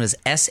pigmentation known as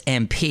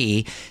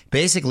SMP.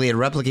 Basically, it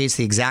replicates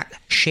the exact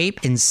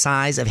shape and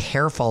size of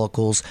hair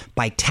follicles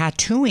by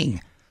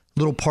tattooing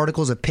little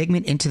particles of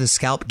pigment into the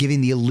scalp, giving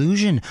the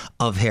illusion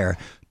of hair.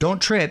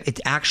 Don't trip.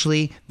 It's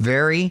actually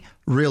very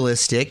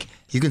realistic.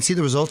 You can see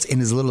the results in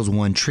as little as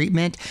one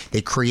treatment.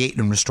 They create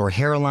and restore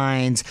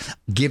hairlines,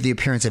 give the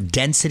appearance of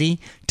density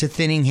to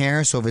thinning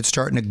hair. So if it's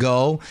starting to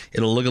go,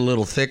 it'll look a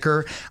little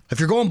thicker. If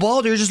you're going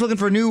bald or you're just looking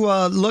for a new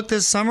look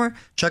this summer,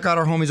 check out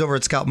our homies over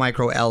at Scalp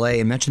Micro LA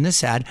and mention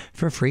this ad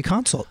for a free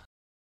consult.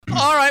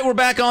 All right, we're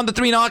back on the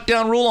 3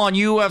 knockdown rule on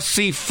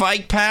UFC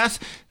Fight Pass.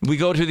 We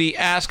go to the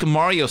Ask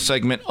Mario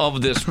segment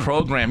of this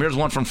program. Here's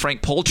one from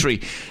Frank Poultry.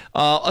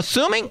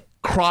 Assuming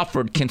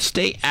Crawford can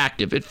stay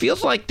active, it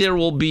feels like there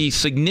will be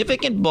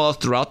significant buzz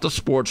throughout the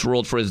sports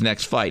world for his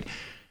next fight.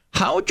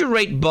 How would you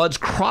rate Bud's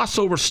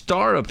crossover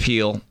star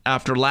appeal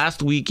after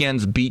last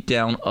weekend's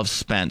beatdown of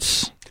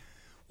Spence?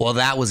 Well,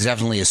 that was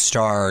definitely a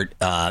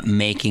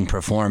star-making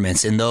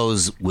performance, and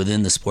those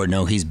within the sport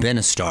know he's been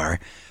a star.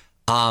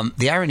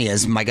 The irony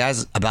is my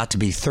guy's about to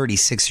be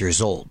 36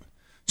 years old.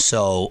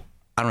 So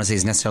I don't want to say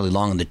he's necessarily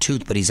long in the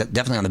tooth, but he's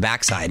definitely on the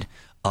backside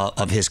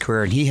of his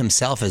career. And he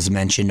himself has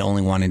mentioned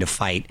only wanting to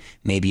fight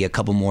maybe a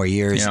couple more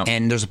years. Yeah.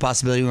 And there's a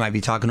possibility we might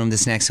be talking to him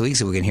this next week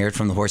so we can hear it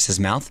from the horse's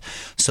mouth.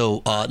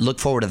 So look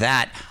forward to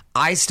that.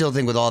 I still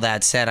think with all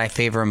that said, I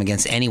favor him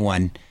against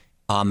anyone.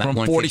 From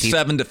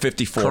 47 to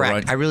 54, correct.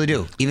 Right? I really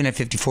do. Even at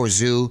 54,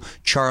 Zoo,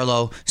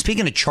 Charlo.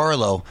 Speaking of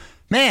Charlo,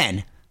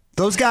 man,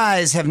 those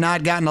guys have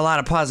not gotten a lot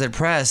of positive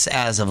press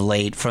as of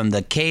late, from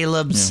the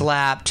Caleb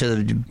slap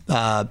to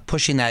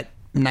pushing that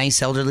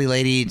nice elderly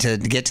lady to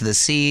get to the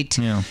seat.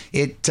 Yeah.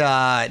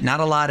 Not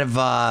a lot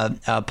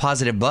of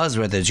positive buzz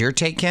with it. Is your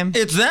take, Kim?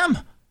 It's them.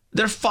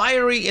 They're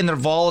fiery and they're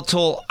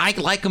volatile. I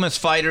like them as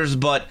fighters,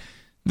 but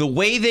the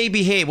way they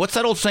behave, what's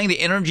that old saying? The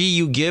energy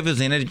you give is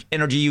the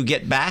energy you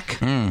get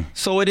back.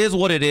 So it is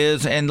what it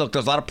is. And look,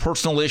 there's a lot of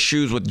personal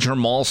issues with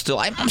Jermall still.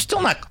 I'm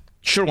still not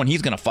sure when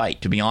he's going to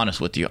fight, to be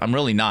honest with you. I'm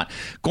really not.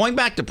 Going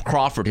back to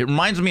Crawford, it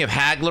reminds me of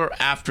Hagler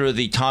after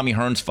the Tommy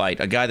Hearns fight,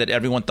 a guy that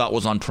everyone thought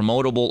was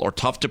unpromotable or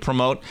tough to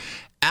promote.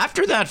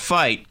 After that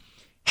fight,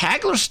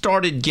 Hagler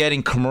started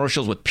getting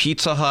commercials with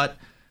Pizza Hut.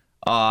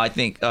 I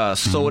think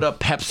soda,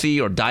 Pepsi,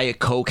 or Diet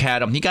Coke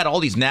had him. He got all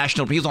these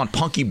national. He was on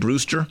Punky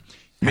Brewster.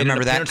 I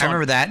remember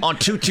that. On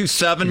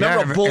 227.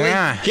 Remember a bully?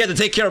 Yeah. He had to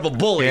take care of a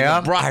bully.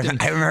 Yeah,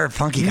 I remember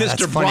Punky.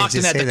 Mr.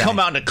 Brockton had to come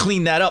out and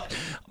clean that up.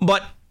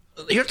 But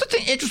here's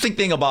the interesting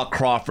thing about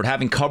Crawford,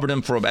 having covered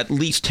him for at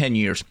least 10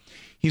 years.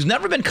 He's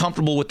never been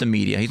comfortable with the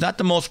media. He's not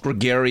the most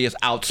gregarious,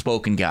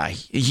 outspoken guy.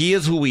 He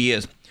is who he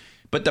is.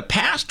 But the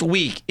past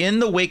week, in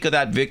the wake of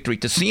that victory,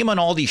 to see him on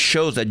all these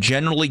shows that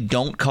generally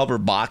don't cover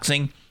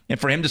boxing, and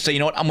for him to say, you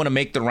know what, I'm going to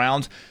make the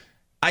rounds,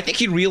 I think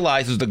he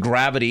realizes the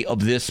gravity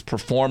of this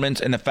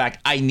performance and the fact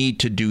I need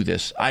to do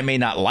this. I may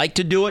not like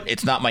to do it.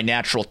 It's not my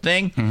natural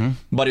thing,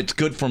 but it's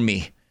good for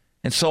me.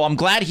 And so I'm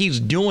glad he's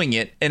doing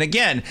it. And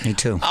again, me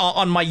too.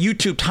 On my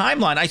YouTube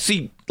timeline, I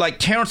see like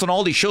Terrence on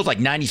all these shows like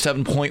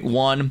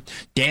 97.1,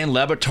 Dan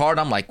Le Batard.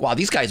 I'm like, wow,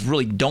 these guys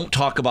really don't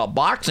talk about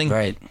boxing.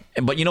 Right.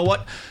 But you know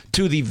what?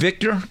 To the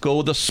victor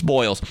go the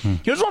spoils.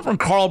 Here's one from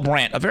Carl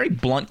Brandt, a very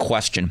blunt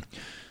question.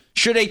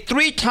 Should a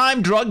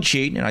 3-time drug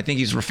cheat, and I think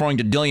he's referring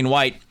to Dillian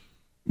White,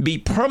 be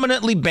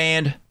permanently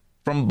banned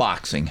from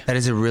boxing? That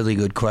is a really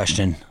good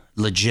question.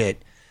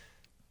 Legit.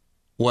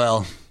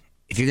 Well,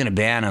 if you're going to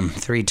ban him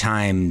 3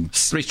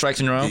 times... 3 strikes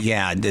and you're out?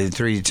 Yeah,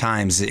 3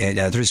 times,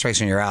 3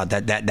 strikes and you're out.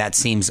 That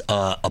seems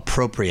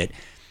appropriate.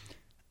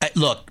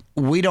 Look,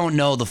 we don't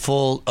know the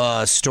full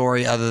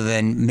story other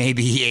than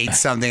maybe he ate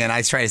something, and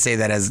I try to say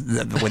that as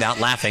without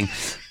laughing,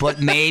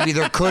 but maybe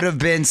there could have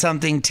been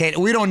something...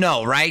 we don't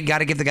know, right? Got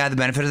to give the guy the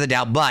benefit of the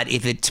doubt. But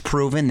if it's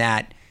proven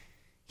that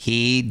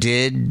he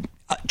did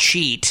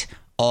cheat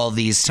all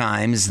these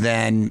times,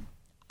 then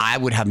I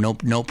would have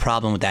no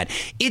problem with that.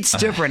 It's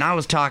different. I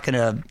was talking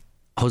to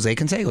Jose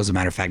Canseco, as a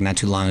matter of fact, not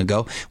too long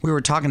ago. We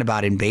were talking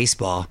about in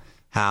baseball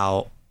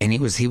how, and he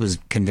was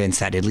convinced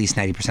that at least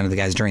 90% of the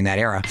guys during that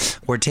era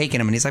were taking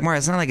him, and he's like, Mario,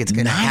 it's not like it's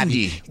going to have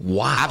you.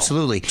 Wow.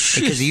 Absolutely.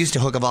 Because he used to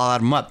hook a ball out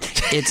of them up.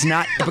 It's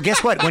not, but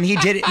guess what? When he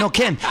did it, no,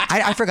 Kim,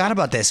 I forgot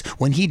about this.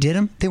 When he did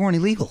them, they weren't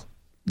illegal.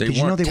 Did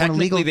you know they weren't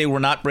illegal? They were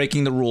not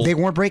breaking the rule. They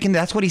weren't breaking.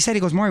 That's what he said. He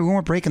goes, Mario, we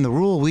weren't breaking the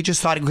rule. We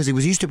just thought it because it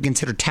was used to be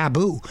considered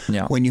taboo.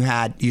 Yeah. When you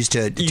used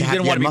to. You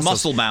didn't want to be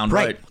muscle bound,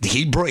 right?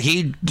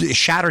 He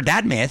shattered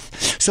that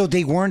myth. So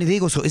they weren't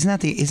illegal. So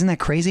isn't that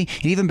crazy?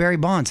 And even Barry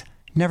Bonds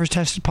never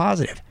tested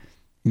positive.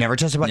 Never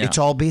tested positive. Yeah. It's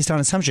all based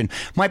on assumption.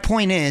 My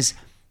point is,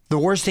 the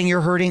worst thing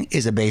you're hurting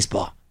is a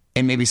baseball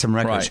and maybe some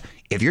records. Right.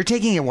 If you're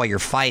taking it while you're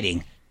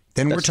fighting,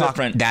 then we're talking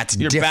different. That's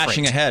You're different.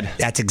 Bashing ahead.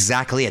 That's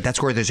exactly it.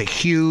 That's where there's a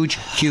huge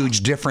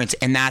difference,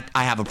 and that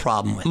I have a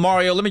problem with.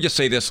 Mario, let me just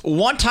say this.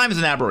 1 time is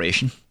an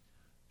aberration.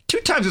 2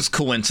 times is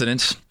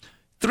coincidence.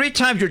 3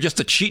 times you're just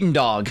a cheating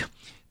dog.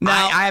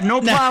 Now, I have no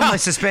problem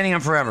with suspending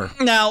him forever.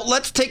 Now,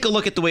 let's take a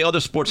look at the way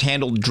other sports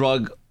handle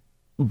drug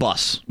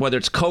busts, whether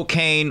it's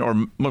cocaine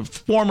or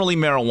formerly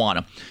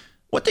marijuana.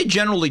 What they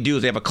generally do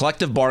is they have a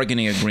collective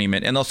bargaining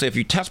agreement, and they'll say if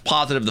you test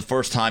positive the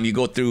first time, you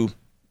go through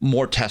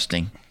more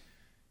testing.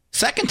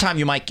 Second time,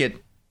 you might get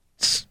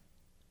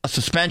a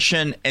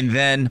suspension and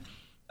then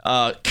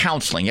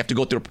counseling. You have to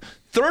go through.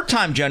 Third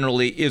time,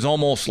 generally, is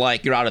almost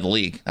like you're out of the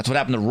league. That's what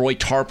happened to Roy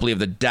Tarpley of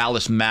the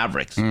Dallas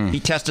Mavericks. He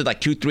tested like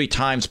 2-3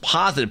 times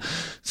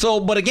positive. So,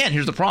 but again,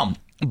 here's the problem.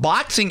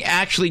 Boxing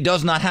actually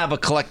does not have a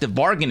collective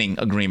bargaining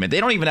agreement. They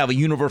don't even have a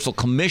universal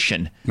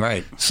commission.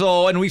 Right.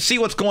 So, and we see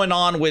what's going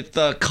on with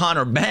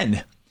Conor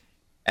Benn.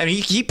 I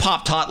mean, he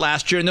popped hot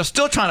last year, and they're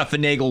still trying to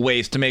finagle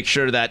ways to make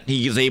sure that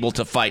he is able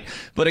to fight.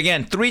 But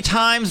again, 3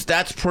 times,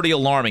 that's pretty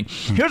alarming.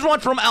 Here's one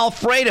from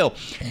Alfredo.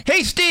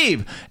 Hey,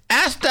 Steve,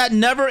 ask that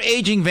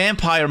never-aging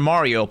vampire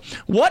Mario,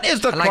 what is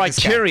the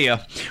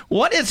criteria?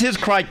 What is his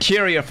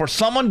criteria for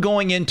someone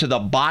going into the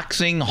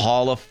Boxing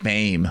Hall of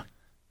Fame?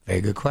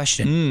 Very good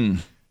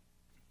question.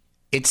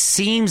 It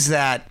seems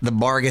that the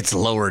bar gets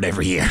lowered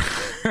every year.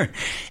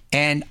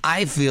 And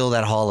I feel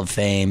that Hall of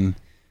Fame...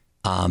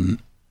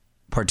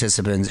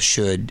 participants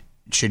should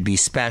be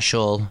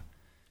special,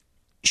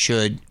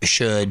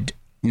 should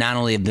not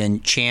only have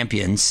been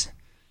champions,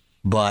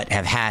 but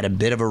have had a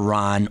bit of a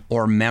run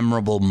or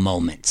memorable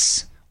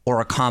moments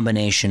or a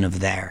combination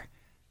of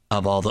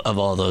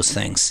all those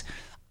things.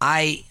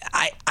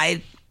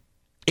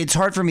 It's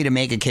hard for me to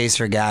make a case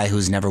for a guy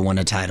who's never won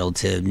a title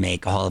to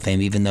make a Hall of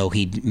Fame, even though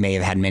he may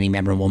have had many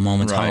memorable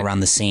moments, hung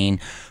around the scene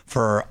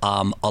for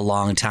a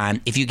long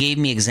time. If you gave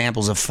me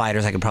examples of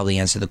fighters, I could probably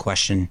answer the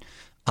question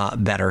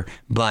better.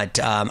 But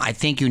I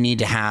think you need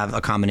to have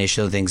a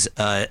combination of things,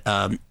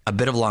 a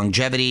bit of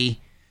longevity,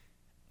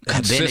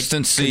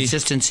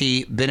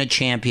 consistency, been a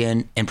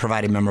champion, and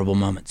provided memorable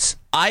moments.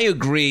 I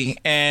agree,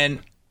 and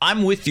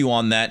I'm with you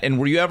on that. And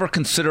were you ever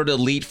considered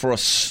elite for a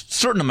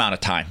certain amount of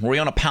time? Were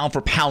you on a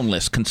pound-for-pound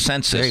list,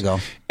 consensus? There you go.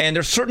 And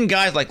there's certain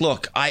guys like,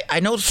 look, I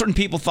know certain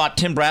people thought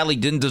Tim Bradley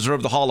didn't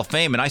deserve the Hall of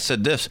Fame, and I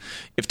said this.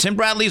 If Tim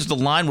Bradley is the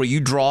line where you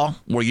draw,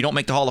 where you don't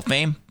make the Hall of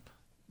Fame,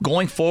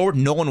 going forward,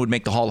 no one would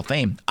make the Hall of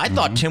Fame. I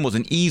thought Tim was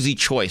an easy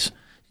choice.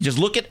 Just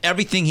look at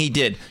everything he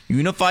did.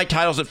 Unified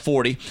titles at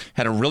 40,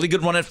 had a really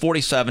good run at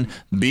 47,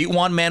 beat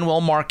Juan Manuel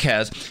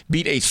Marquez,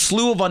 beat a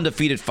slew of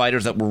undefeated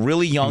fighters that were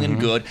really young and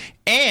good.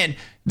 And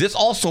this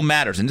also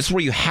matters, and this is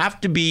where you have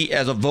to be,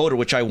 as a voter,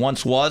 which I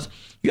once was,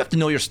 you have to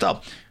know your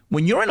stuff.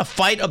 When you're in a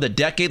fight of the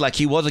decade like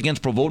he was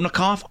against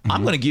Provodnikov,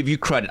 I'm going to give you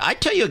credit. I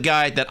tell you a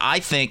guy that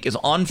I think is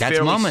unfairly... That's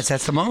the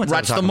moment.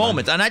 That's the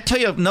moment. And I tell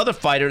you another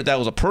fighter that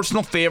was a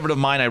personal favorite of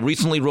mine. I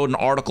recently wrote an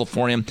article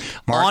for him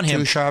on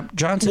him. Too Sharp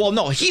Johnson? Well,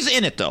 no, he's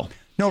in it, though.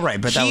 No,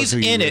 right, but that was who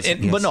he's in it.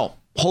 Yes. But no,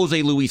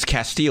 Jose Luis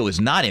Castillo is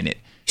not in it.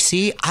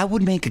 See, I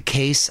would make a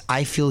case.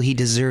 I feel he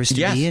deserves to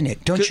be in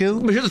it. Don't you?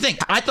 But here's the thing.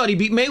 I thought he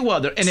beat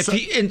Mayweather.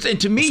 And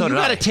and to me, you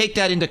got to take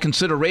that into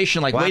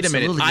consideration. Like, wait a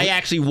minute. I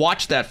actually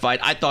watched that fight.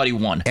 I thought he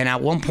won. And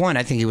at one point,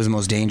 I think he was the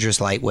most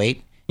dangerous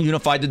lightweight.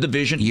 Unified the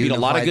division. Beat a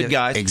lot of good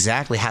guys.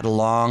 Exactly. Had a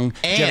long...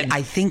 And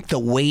I think the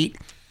weight...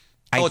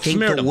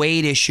 the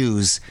weight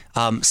issues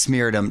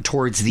smeared him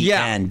towards the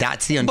end.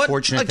 That's the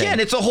unfortunate thing. Again,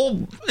 it's a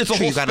whole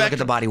you got to look at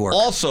the body work.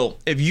 Also,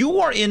 if you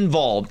are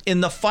involved in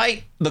the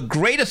fight, the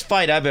greatest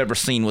fight I've ever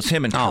seen was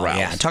him and Corrales. Oh,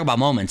 yeah. Talk about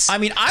moments. I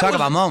mean, Talk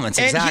about moments,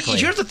 exactly.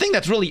 Here's the thing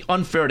that's really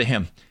unfair to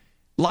him.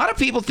 A lot of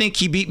people think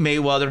he beat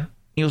Mayweather.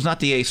 He was not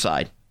the A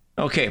side.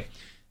 Okay.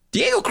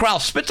 Diego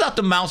Corrales spits out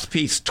the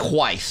mouthpiece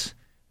twice.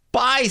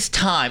 Buys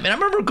time. And I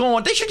remember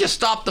going, they should just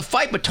stop the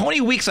fight. But Tony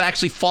Weeks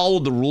actually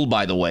followed the rule,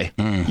 by the way.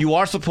 You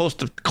are supposed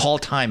to call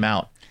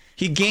timeout.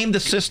 He gamed the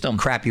system.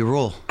 Crappy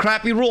rule.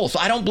 So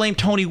I don't blame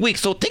Tony Weeks.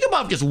 So think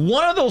about just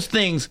one of those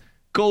things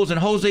goes in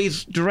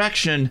Jose's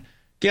direction.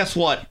 Guess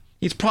what?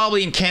 He's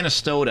probably in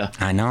Canastota.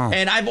 I know.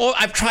 And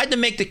I've tried to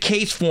make the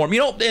case for him. You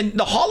know, and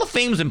the Hall of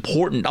Fame is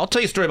important. I'll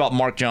tell you a story about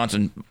Mark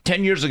Johnson.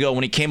 10 years ago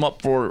when he came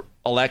up for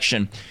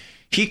election,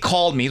 he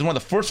called me. He's one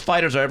of the first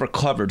fighters I ever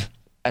covered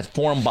at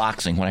Forum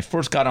Boxing when I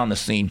first got on the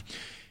scene.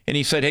 And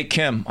he said, hey,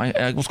 Kim,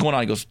 what's going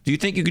on? He goes, do you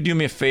think you could do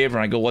me a favor?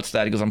 And I go, what's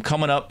that? He goes, I'm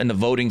coming up and the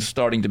voting's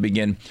starting to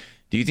begin.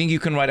 Do you think you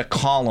can write a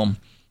column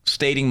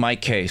stating my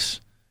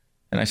case?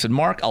 And I said,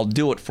 Mark, I'll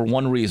do it for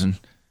one reason.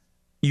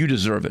 You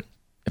deserve it.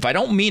 If I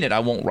don't mean it, I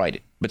won't write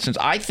it. But since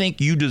I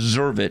think you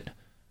deserve it,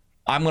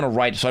 I'm going to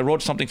write it. So I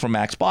wrote something for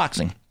Max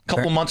Boxing. A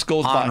couple months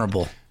goes by.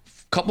 Honorable.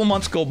 Couple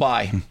months go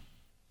by.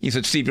 He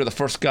said, Steve, you're the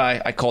first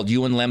guy I called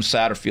you and Lem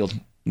Satterfield.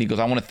 And he goes,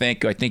 I want to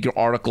thank you. I think your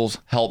articles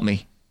helped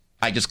me.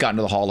 I just got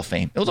into the Hall of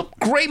Fame. It was a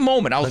great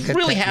moment. I was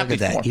really happy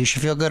for him. You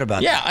should feel good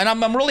about that. Yeah, and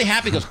I'm really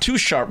happy because Too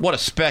Sharp, what a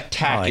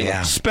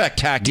spectacular.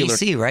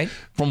 D.C., right?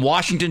 From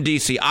Washington,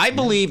 D.C. I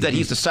believe that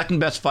he's the second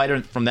best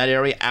fighter from that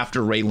area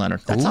after Ray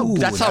Leonard. That's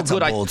how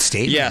good a bold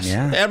statement. Yes,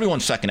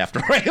 everyone's second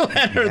after Ray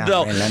Leonard,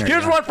 though. Ray Leonard,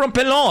 Here's one from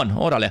Pelon.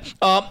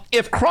 Orale.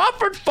 If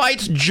Crawford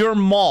fights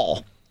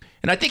Jermall,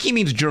 and I think he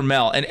means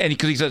Jermell, and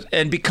because he says,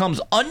 and becomes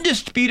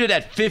undisputed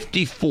at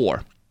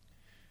 54,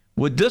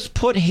 would this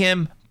put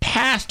him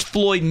past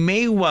Floyd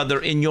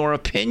Mayweather, in your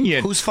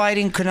opinion? Who's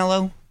fighting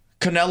Canelo?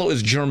 Canelo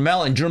is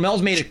Jermell, and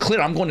Jermell's made it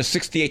clear, I'm going to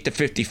 68 to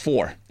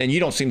 54, and you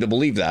don't seem to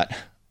believe that.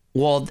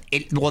 Well,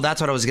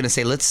 that's what I was going to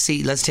say. Let's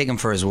take him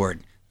for his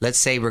word. Let's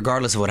say,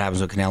 regardless of what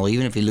happens with Canelo,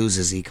 even if he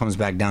loses, he comes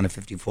back down to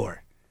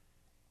 54.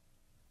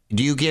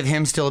 Do you give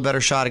him still a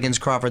better shot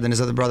against Crawford than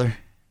his other brother?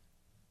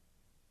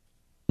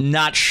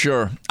 Not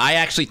sure. I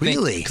actually think,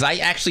 really, because I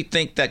actually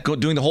think that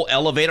doing the whole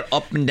elevator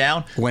up and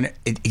down. When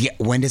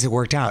does it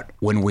work out?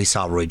 When we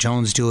saw Roy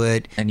Jones do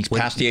it, and he's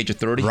past the age of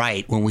 30,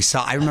 right?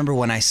 I remember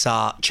when I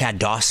saw Chad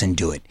Dawson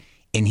do it,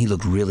 and he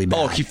looked really bad.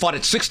 Oh, he fought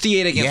at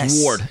 68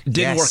 against Ward.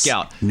 Didn't work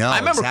out. No, I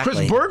remember exactly.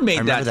 Chris Bird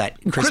made that.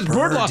 Chris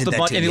Bird lost the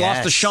bunt, and he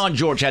lost to Sean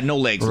George. Had no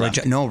legs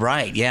left. No,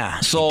 right?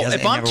 Yeah. So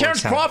if I'm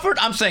Terrence Crawford,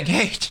 I'm saying,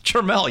 hey,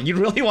 Jermell, you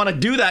really want to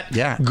do that?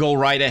 Yeah. Go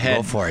right ahead.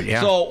 Go for it. Yeah.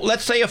 So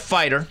let's say a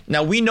fighter.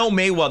 Now we know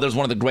Mayweather is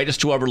one of the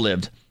greatest who ever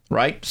lived,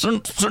 right?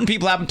 Certain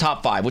people have him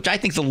top 5, which I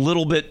think is a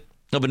little bit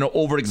of an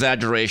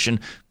over-exaggeration.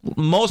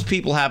 Most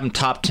people have him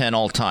top 10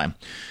 all time.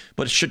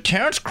 But should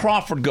Terrence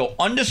Crawford go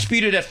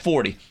undisputed at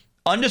 40,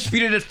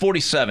 undisputed at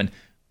 47,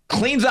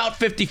 cleans out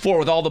 54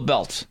 with all the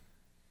belts,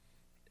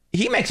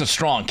 he makes a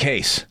strong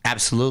case.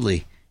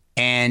 Absolutely.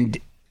 And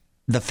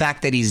the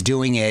fact that he's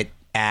doing it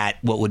at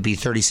what would be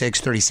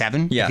 36,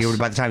 37. Yes. If he were,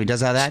 by the time he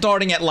does all that.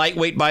 Starting at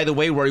lightweight, by the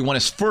way, where he won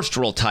his first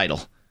world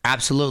title.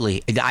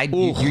 Absolutely.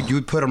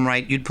 You'd put him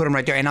right. You'd put him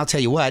right there. And I'll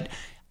tell you what,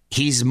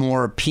 he's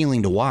more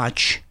appealing to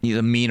watch. He's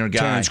a meaner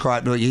guy.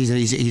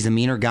 He's a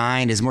meaner guy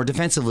and is more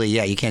defensively.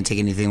 Yeah, you can't take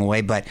anything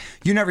away. But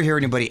you never hear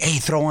anybody, hey,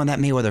 throw on that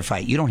Mayweather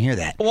fight. You don't hear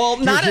that.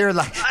 Well,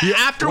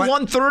 after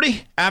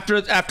 130,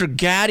 after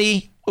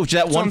Gaddy. Which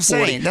that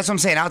 140. That's what I'm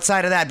saying.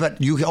 Outside of that,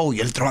 but you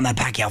throw on that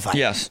Pacquiao fight.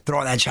 Yes. Throw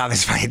on that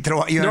Chavez fight. There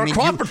are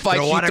Crawford fights.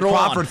 Throw on a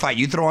Crawford fight.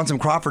 You throw on some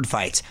Crawford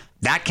fights.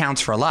 That counts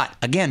for a lot.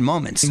 Again,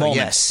 moments. So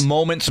yes.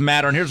 Moments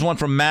matter. And here's one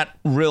from Matt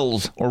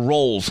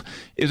Rolls.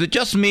 Is it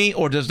just me,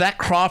 or does that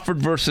Crawford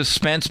versus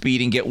Spence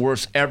beating get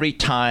worse every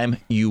time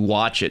you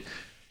watch it?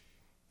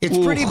 It's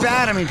pretty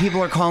bad. I mean,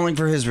 people are calling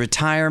for his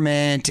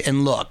retirement.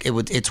 And look,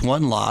 it's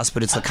one loss,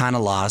 but it's the kind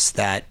of loss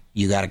that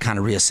you got to kind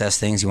of reassess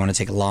things. You want to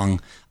take a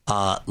long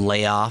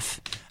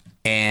layoff.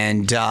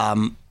 And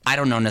I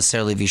don't know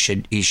necessarily if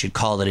he should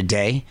call it a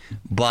day,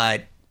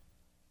 but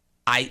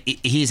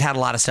he's had a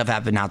lot of stuff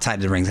happen outside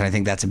of the rings, and I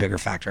think that's a bigger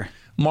factor.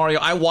 Mario,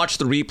 I watched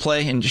the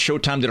replay, and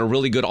Showtime did a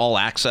really good all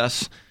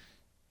access.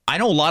 I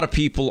know a lot of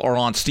people are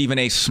on Stephen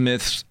A.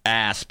 Smith's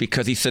ass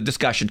because he said this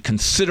guy should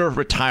consider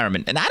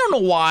retirement. And I don't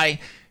know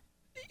why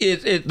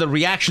the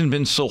reaction's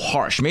been so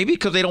harsh. Maybe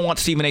because they don't want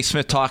Stephen A.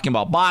 Smith talking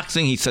about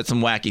boxing. He said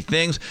some wacky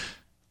things.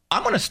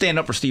 I'm going to stand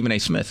up for Stephen A.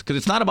 Smith because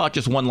it's not about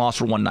just one loss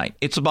for one night.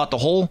 It's about the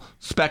whole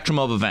spectrum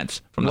of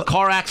events, from the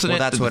car accident,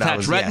 to the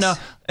detached retina,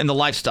 and the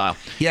lifestyle.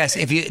 Yes,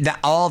 if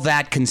all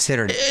that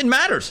considered, it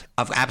matters.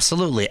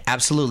 Absolutely.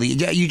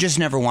 You just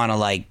never want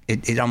to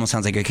it almost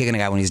sounds like you're kicking a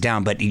guy when he's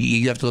down, but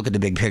you have to look at the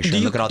big picture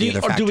and look at all the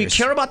other factors. Do we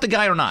care about the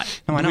guy or not?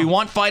 Do we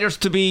want fighters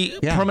to be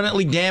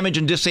permanently damaged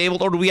and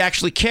disabled, or do we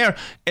actually care?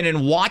 And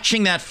in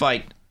watching that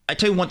fight, I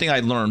tell you one thing I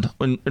learned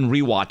in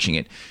rewatching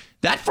it.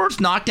 That first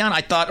knockdown,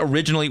 I thought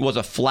originally was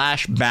a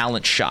flash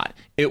balance shot.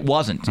 It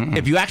wasn't. Mm-hmm.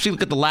 If you actually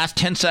look at the last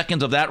 10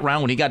 seconds of that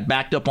round when he got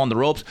backed up on the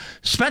ropes,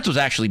 Spence was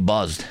actually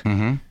buzzed.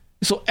 Mm-hmm.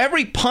 So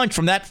every punch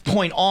from that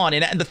point on,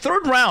 and the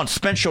third round,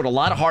 Spence showed a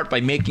lot of heart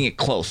by making it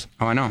close.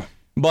 Oh, I know.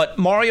 But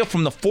Mario,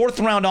 from the fourth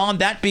round on,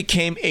 that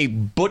became a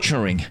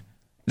butchering.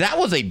 That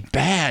was a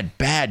bad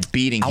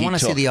beating. I want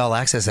to see the all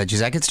access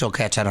edges. I could still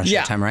catch that on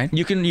Showtime, right?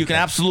 You can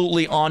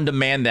absolutely on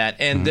demand that.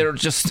 And they're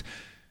just,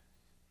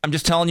 I'm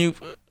just telling you,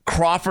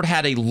 Crawford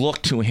had a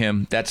look to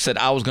him that said,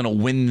 I was going to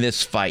win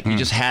this fight. He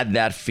just had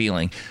that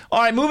feeling.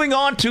 All right, moving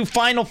on to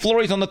final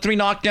flurries on the 3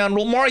 knockdown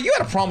rule. Mario, you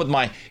had a problem with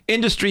my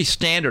industry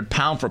standard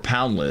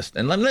pound-for-pound list.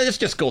 And let's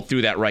just go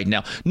through that right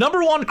now.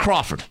 Number 1,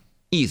 Crawford.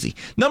 Easy.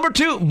 Number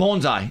 2,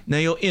 Bonsai,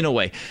 Naoya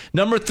Inoue.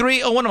 Number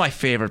 3, one of my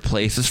favorite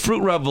places,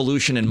 Fruit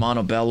Revolution in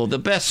Montebello, the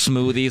best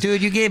smoothies.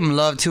 Dude, you gave him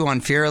love too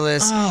on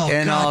Fearless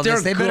all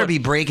this. They better be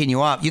breaking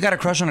you up. You got a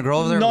crush on a girl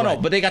over there? No,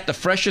 but they got the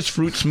freshest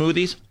fruit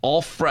smoothies,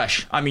 all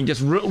fresh. I mean, just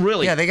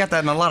really. Yeah, they got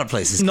that in a lot of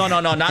places. No,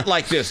 not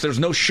like this. There's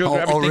no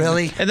sugar. Oh,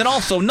 really? And then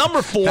also,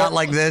 number 4. Not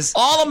like this?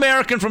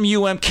 All-American from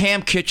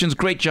Cam Kitchens.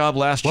 Great job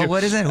last year.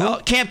 What is it? Who?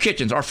 Cam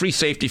Kitchens, our free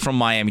safety from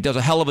Miami. Does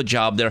a hell of a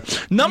job there.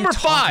 Number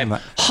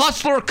 5,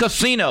 Hustler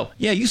Casino.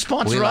 Yeah, you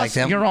sponsor us.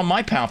 You're on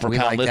my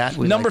pound-for-pound list.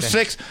 Number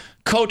 6,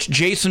 Coach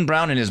Jason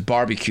Brown and his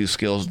barbecue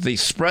skills. The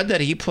spread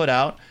that he put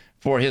out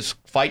for his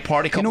fight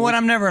party. You know what?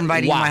 I'm never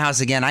inviting you to my house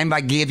again. I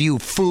might give you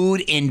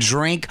food and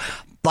drink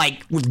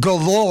like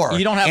galore.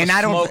 You don't have a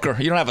smoker.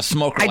 You don't have a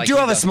smoker. I do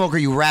have a smoker,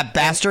 you rat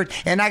bastard.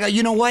 And I go,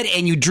 you know what?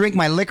 And you drink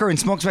my liquor and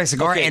smokes my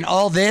cigar and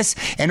all this.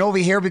 And over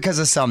here, because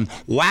of some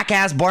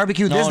whack-ass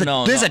barbecue,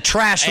 there's a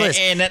trash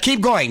list.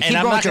 Keep going.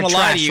 Keep going with your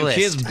trash list.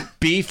 His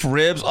beef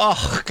ribs.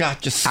 Oh,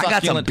 God, just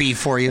succulent. I got some beef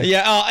for you.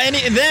 Yeah. And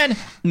then,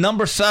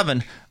 number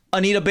 7,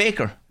 Anita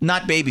Baker,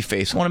 not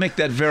Babyface. I want to make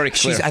that very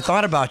clear. I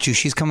thought about you.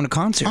 She's coming to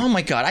concert. Oh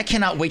my God, I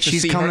cannot wait to see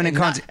her. She's coming to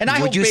concert. And I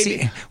hope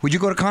would you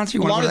go to concert?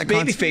 As long as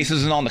Babyface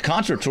isn't on the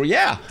concert tour,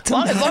 yeah. As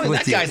long as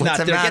that guy's not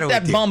there, get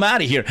that bum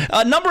out of here.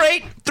 Number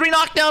 8, 3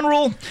 knockdown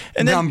rule.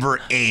 And then, number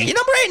 8.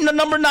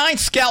 Number 9,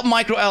 Scalp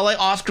Micro LA,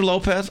 Oscar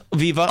Lopez,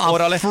 Viva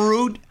Orale.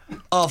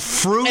 A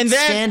fruit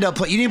stand-up.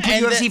 You didn't put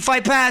UFC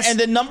Fight Pass. And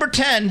then number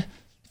 10,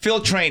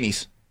 Phil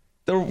Trainees.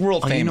 The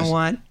world famous. You know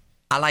what?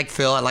 I like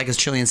Phil. I like his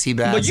Chilean sea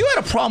bass. But you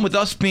had a problem with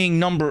us being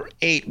number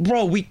 8.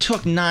 Bro, we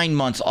took 9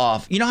 months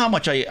off. You know how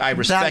much I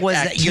respect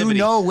activity. You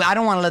know, I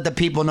don't want to let the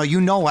people know. You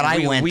know what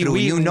I went through.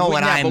 You know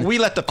what I'm... But we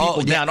let the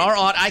people down.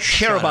 I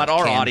care about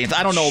our audience.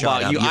 I don't know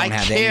about you. I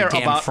care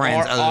about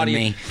our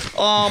audience.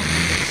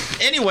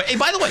 Anyway, hey,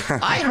 by the way,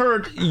 I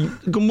heard,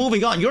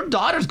 moving on, your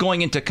daughter's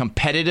going into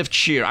competitive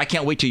cheer. I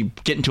can't wait till you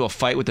get into a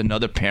fight with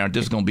another parent.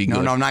 This is going to be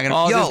good. No, I'm not going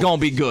to. This is going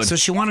to be good. So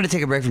she wanted to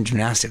take a break from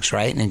gymnastics,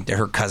 right? And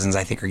her cousins,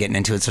 I think, are getting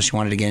into it. So she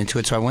wanted to get into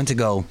it. So I went to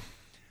go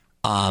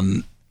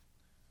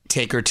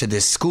take her to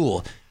this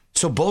school.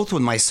 So both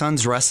with my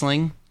son's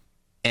wrestling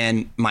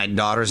and my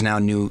daughter's now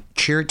new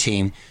cheer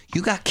team,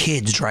 you got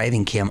kids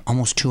driving, Kim,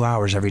 almost 2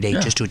 hours every day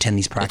just to attend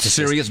these practices.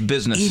 It's serious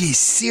business. It is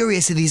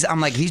serious.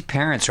 I'm like, these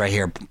parents right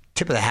here,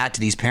 tip of the hat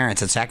to these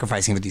parents that's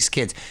sacrificing for these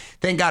kids.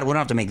 Thank God we don't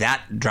have to make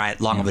that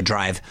long of a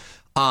drive.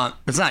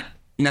 It's not,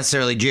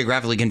 necessarily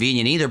geographically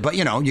convenient either, but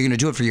you're going to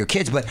do it for your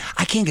kids. But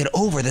I can't get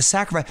over the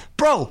sacrifice.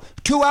 Bro,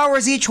 2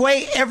 hours each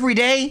way every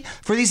day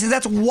for these things.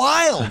 That's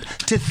wild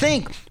to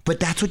think. But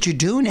that's what you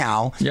do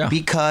now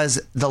because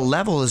the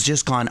level has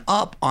just gone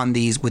up on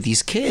with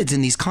these kids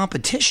in these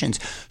competitions.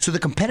 So the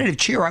competitive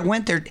cheer, I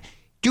went there.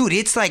 Dude,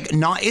 it's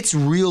it's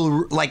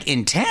real,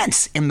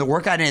 intense in the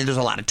workout, and there's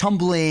a lot of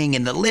tumbling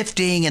and the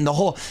lifting and the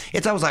whole.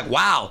 I was like,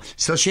 wow.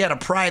 So she had a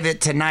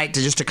private tonight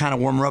to kind of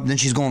warm her up. Then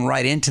she's going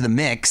right into the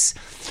mix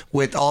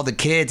with all the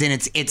kids, and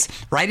it's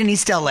right in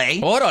East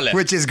LA,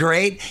 which is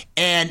great,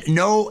 and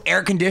no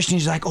air conditioning.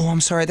 She's like, oh, I'm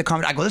sorry, the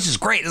comment. I go, this is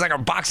great. It's like a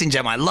boxing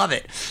gym. I love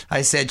it.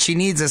 I said she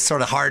needs this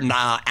sort of hardened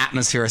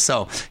atmosphere.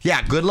 So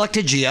yeah, good luck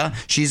to Gia.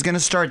 She's going to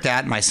start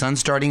that. My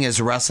son's starting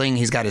his wrestling.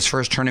 He's got his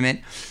first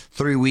tournament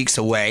 3 weeks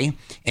away,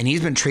 and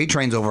he's been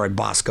trained over at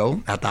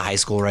Bosco at the high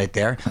school right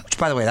there, which,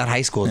 by the way, that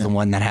high school is the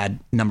one that had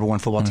 #1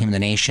 football team in the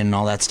nation and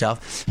all that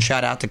stuff.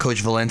 Shout out to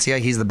Coach Valencia.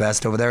 He's the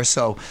best over there.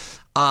 So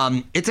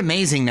it's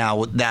amazing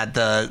now that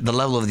the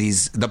level of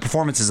the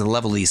performances of the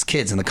level of these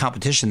kids and the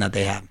competition that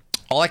they have.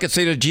 All I could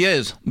say to Gia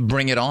is,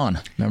 bring it on.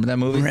 Remember that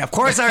movie? Of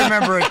course I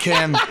remember it,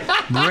 Kim.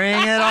 Bring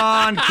it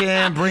on,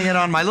 Kim. Bring it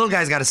on. My little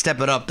guy's got to step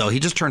it up, though.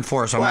 He just turned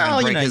 4, so I'm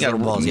going to break his little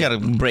balls. You got to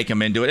break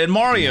him into it. And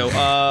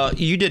Mario,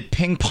 you did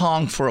ping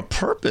pong for a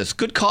purpose.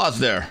 Good cause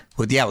there.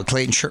 With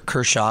Clayton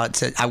Kershaw.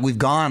 We've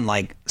gone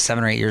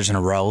 7 or 8 years in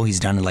a row. He's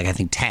done it I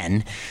think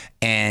 10.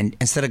 And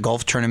instead of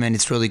golf tournament,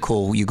 it's really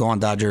cool. You go on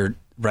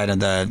right on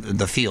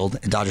the field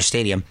at Dodger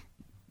Stadium.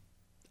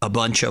 A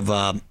bunch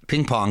of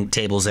ping pong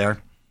tables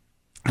there.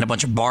 And a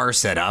bunch of bars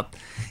set up,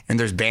 and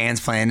there's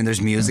bands playing, and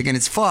there's music, and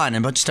it's fun,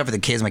 and a bunch of stuff for the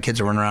kids. My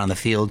kids are running around on the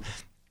field.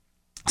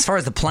 As far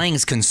as the playing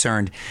is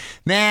concerned,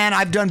 man,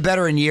 I've done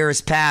better in years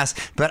past,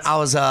 but I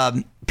was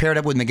paired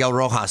up with Miguel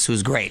Rojas,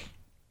 who's great.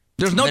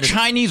 There's no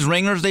Chinese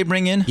ringers they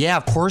bring in? Yeah,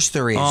 of course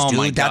there is, dude.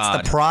 My God.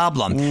 That's the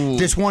problem. Ooh.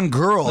 This one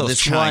girl, those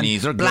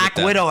Chinese, one Black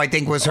Widow, I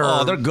think was her.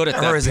 Oh, they're good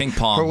at that ping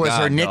pong. Was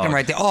her nickname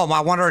right there. Oh,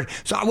 I want her.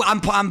 So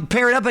I'm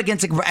paired up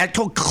against. I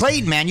told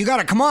Clayton, man, you got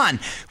to come on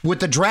with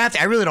the draft.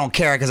 I really don't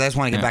care because I just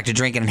want to get back to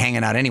drinking and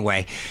hanging out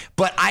anyway.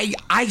 But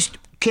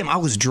Kim, I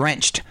was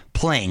drenched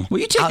playing. Well,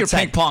 you take your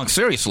ping pong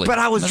seriously. But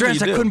I was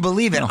drenched. I couldn't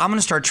believe it. I'm going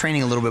to start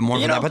training a little bit more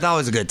for that, but that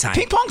was a good time.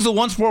 Ping pong's the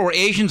one sport where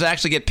Asians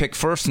actually get picked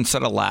first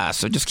instead of last,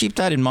 so just keep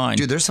that in mind.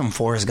 Dude, there's some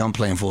Forrest Gump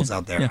playing fools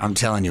out there. I'm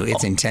telling you,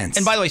 it's intense.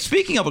 And by the way,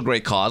 speaking of a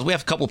great cause, we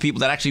have a couple of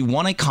people that actually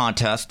won a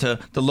contest to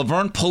the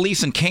Laverne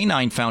Police and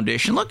Canine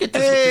Foundation. Look at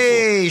this.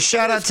 Hey,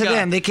 shout out to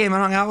them. They came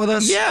and hung out with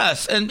us.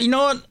 Yes, and you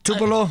know what?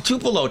 Tupelo.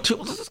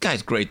 This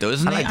guy's great, though,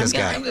 isn't he? I like this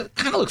guy.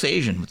 Kind of looks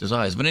Asian with his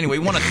eyes. But anyway,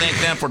 we want to thank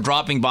them for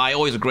dropping by.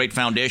 Always a great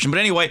foundation. But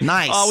anyway,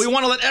 nice. We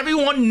want to let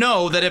everyone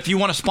know that if you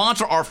want to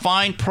sponsor our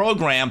fine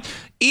program,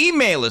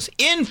 email us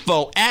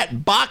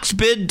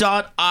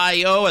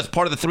info@boxbid.io as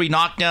part of the 3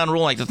 knockdown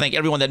rule. I'd like to thank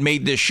everyone that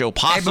made this show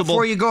possible. Hey,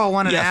 before you go, I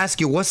wanted to ask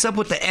you, what's up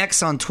with the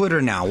X on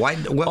Twitter now? Why?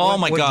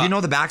 My God! Do you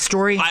know the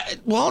backstory?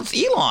 It's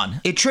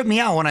Elon. It tripped me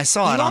out when I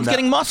saw Elon's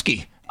getting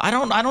musky. I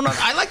don't know.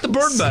 I like the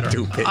bird better.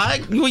 Stupid.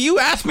 You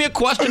asked me a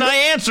question, I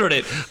answered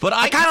it. But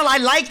I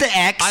like the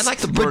X. I like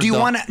the bird. But do you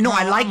want to? No,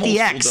 I like the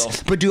X. School,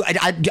 but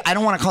I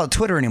don't want to call it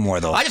Twitter anymore,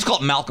 though. I just call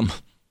it Malcolm.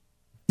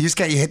 You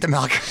hit the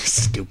Malcolm.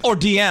 Stupid. Or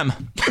DM.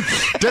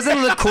 Doesn't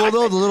it look cool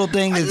though? The little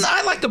thing is.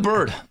 I like the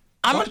bird.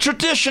 I'm a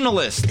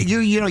traditionalist.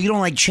 You don't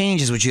like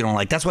change is what you don't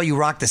like. That's why you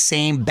rock the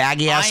same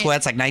baggy ass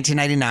sweats like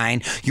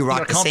 1999. You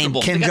rock the same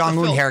Kim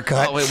Jong-un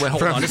haircut. Oh, wait,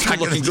 hold on. It's good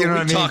looking. You know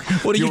what I mean?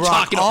 What are you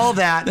talking about? All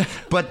that.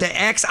 But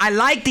the X, I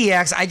like the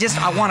X. I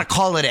want to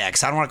call it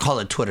X. I don't want to call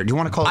it Twitter. Do you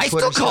want to call it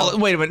Twitter? I still call it.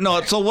 Wait a minute. No.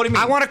 So what do you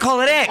mean? I want to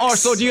call it X. Oh,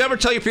 so do you ever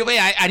tell your people,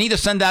 hey, I need to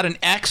send out an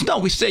X? No,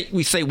 we say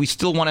we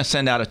still want to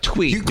send out a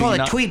tweet. You call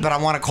it tweet, but I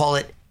want to call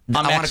it.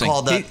 I want to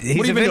call the.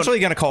 He's eventually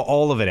going to call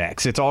all of it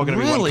X. It's all going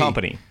to be one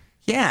company.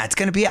 Yeah, it's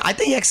going to be. I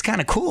think X is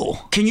kind of cool.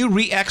 Can you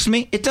re-X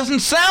me? It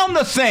doesn't sound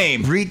the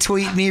same.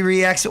 Retweet me,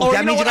 re-X. Or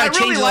that means you got to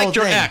change the whole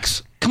thing.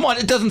 X. Come on,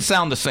 it doesn't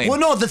sound the same. Well,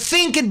 no, the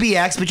thing can be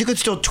X, but you could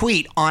still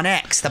tweet on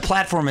X. The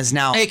platform is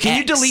now Hey, can X.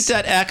 you delete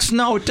that X?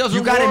 No, it doesn't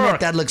work. You got to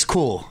admit that looks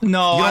cool.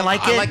 No, you don't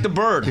like it? I like the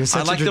bird.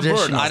 I like the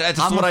bird. That's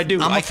what I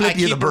do. I'm going to flip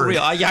you the bird.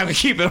 I'm going to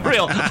keep it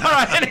real. All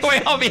right,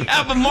 anyway, on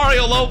behalf of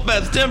Mario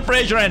Lopez, Tim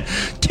Frazier, and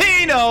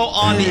Tino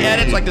on the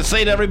edits, I'd like to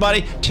say to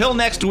everybody, till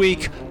next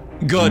week,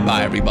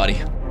 goodbye,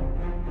 everybody.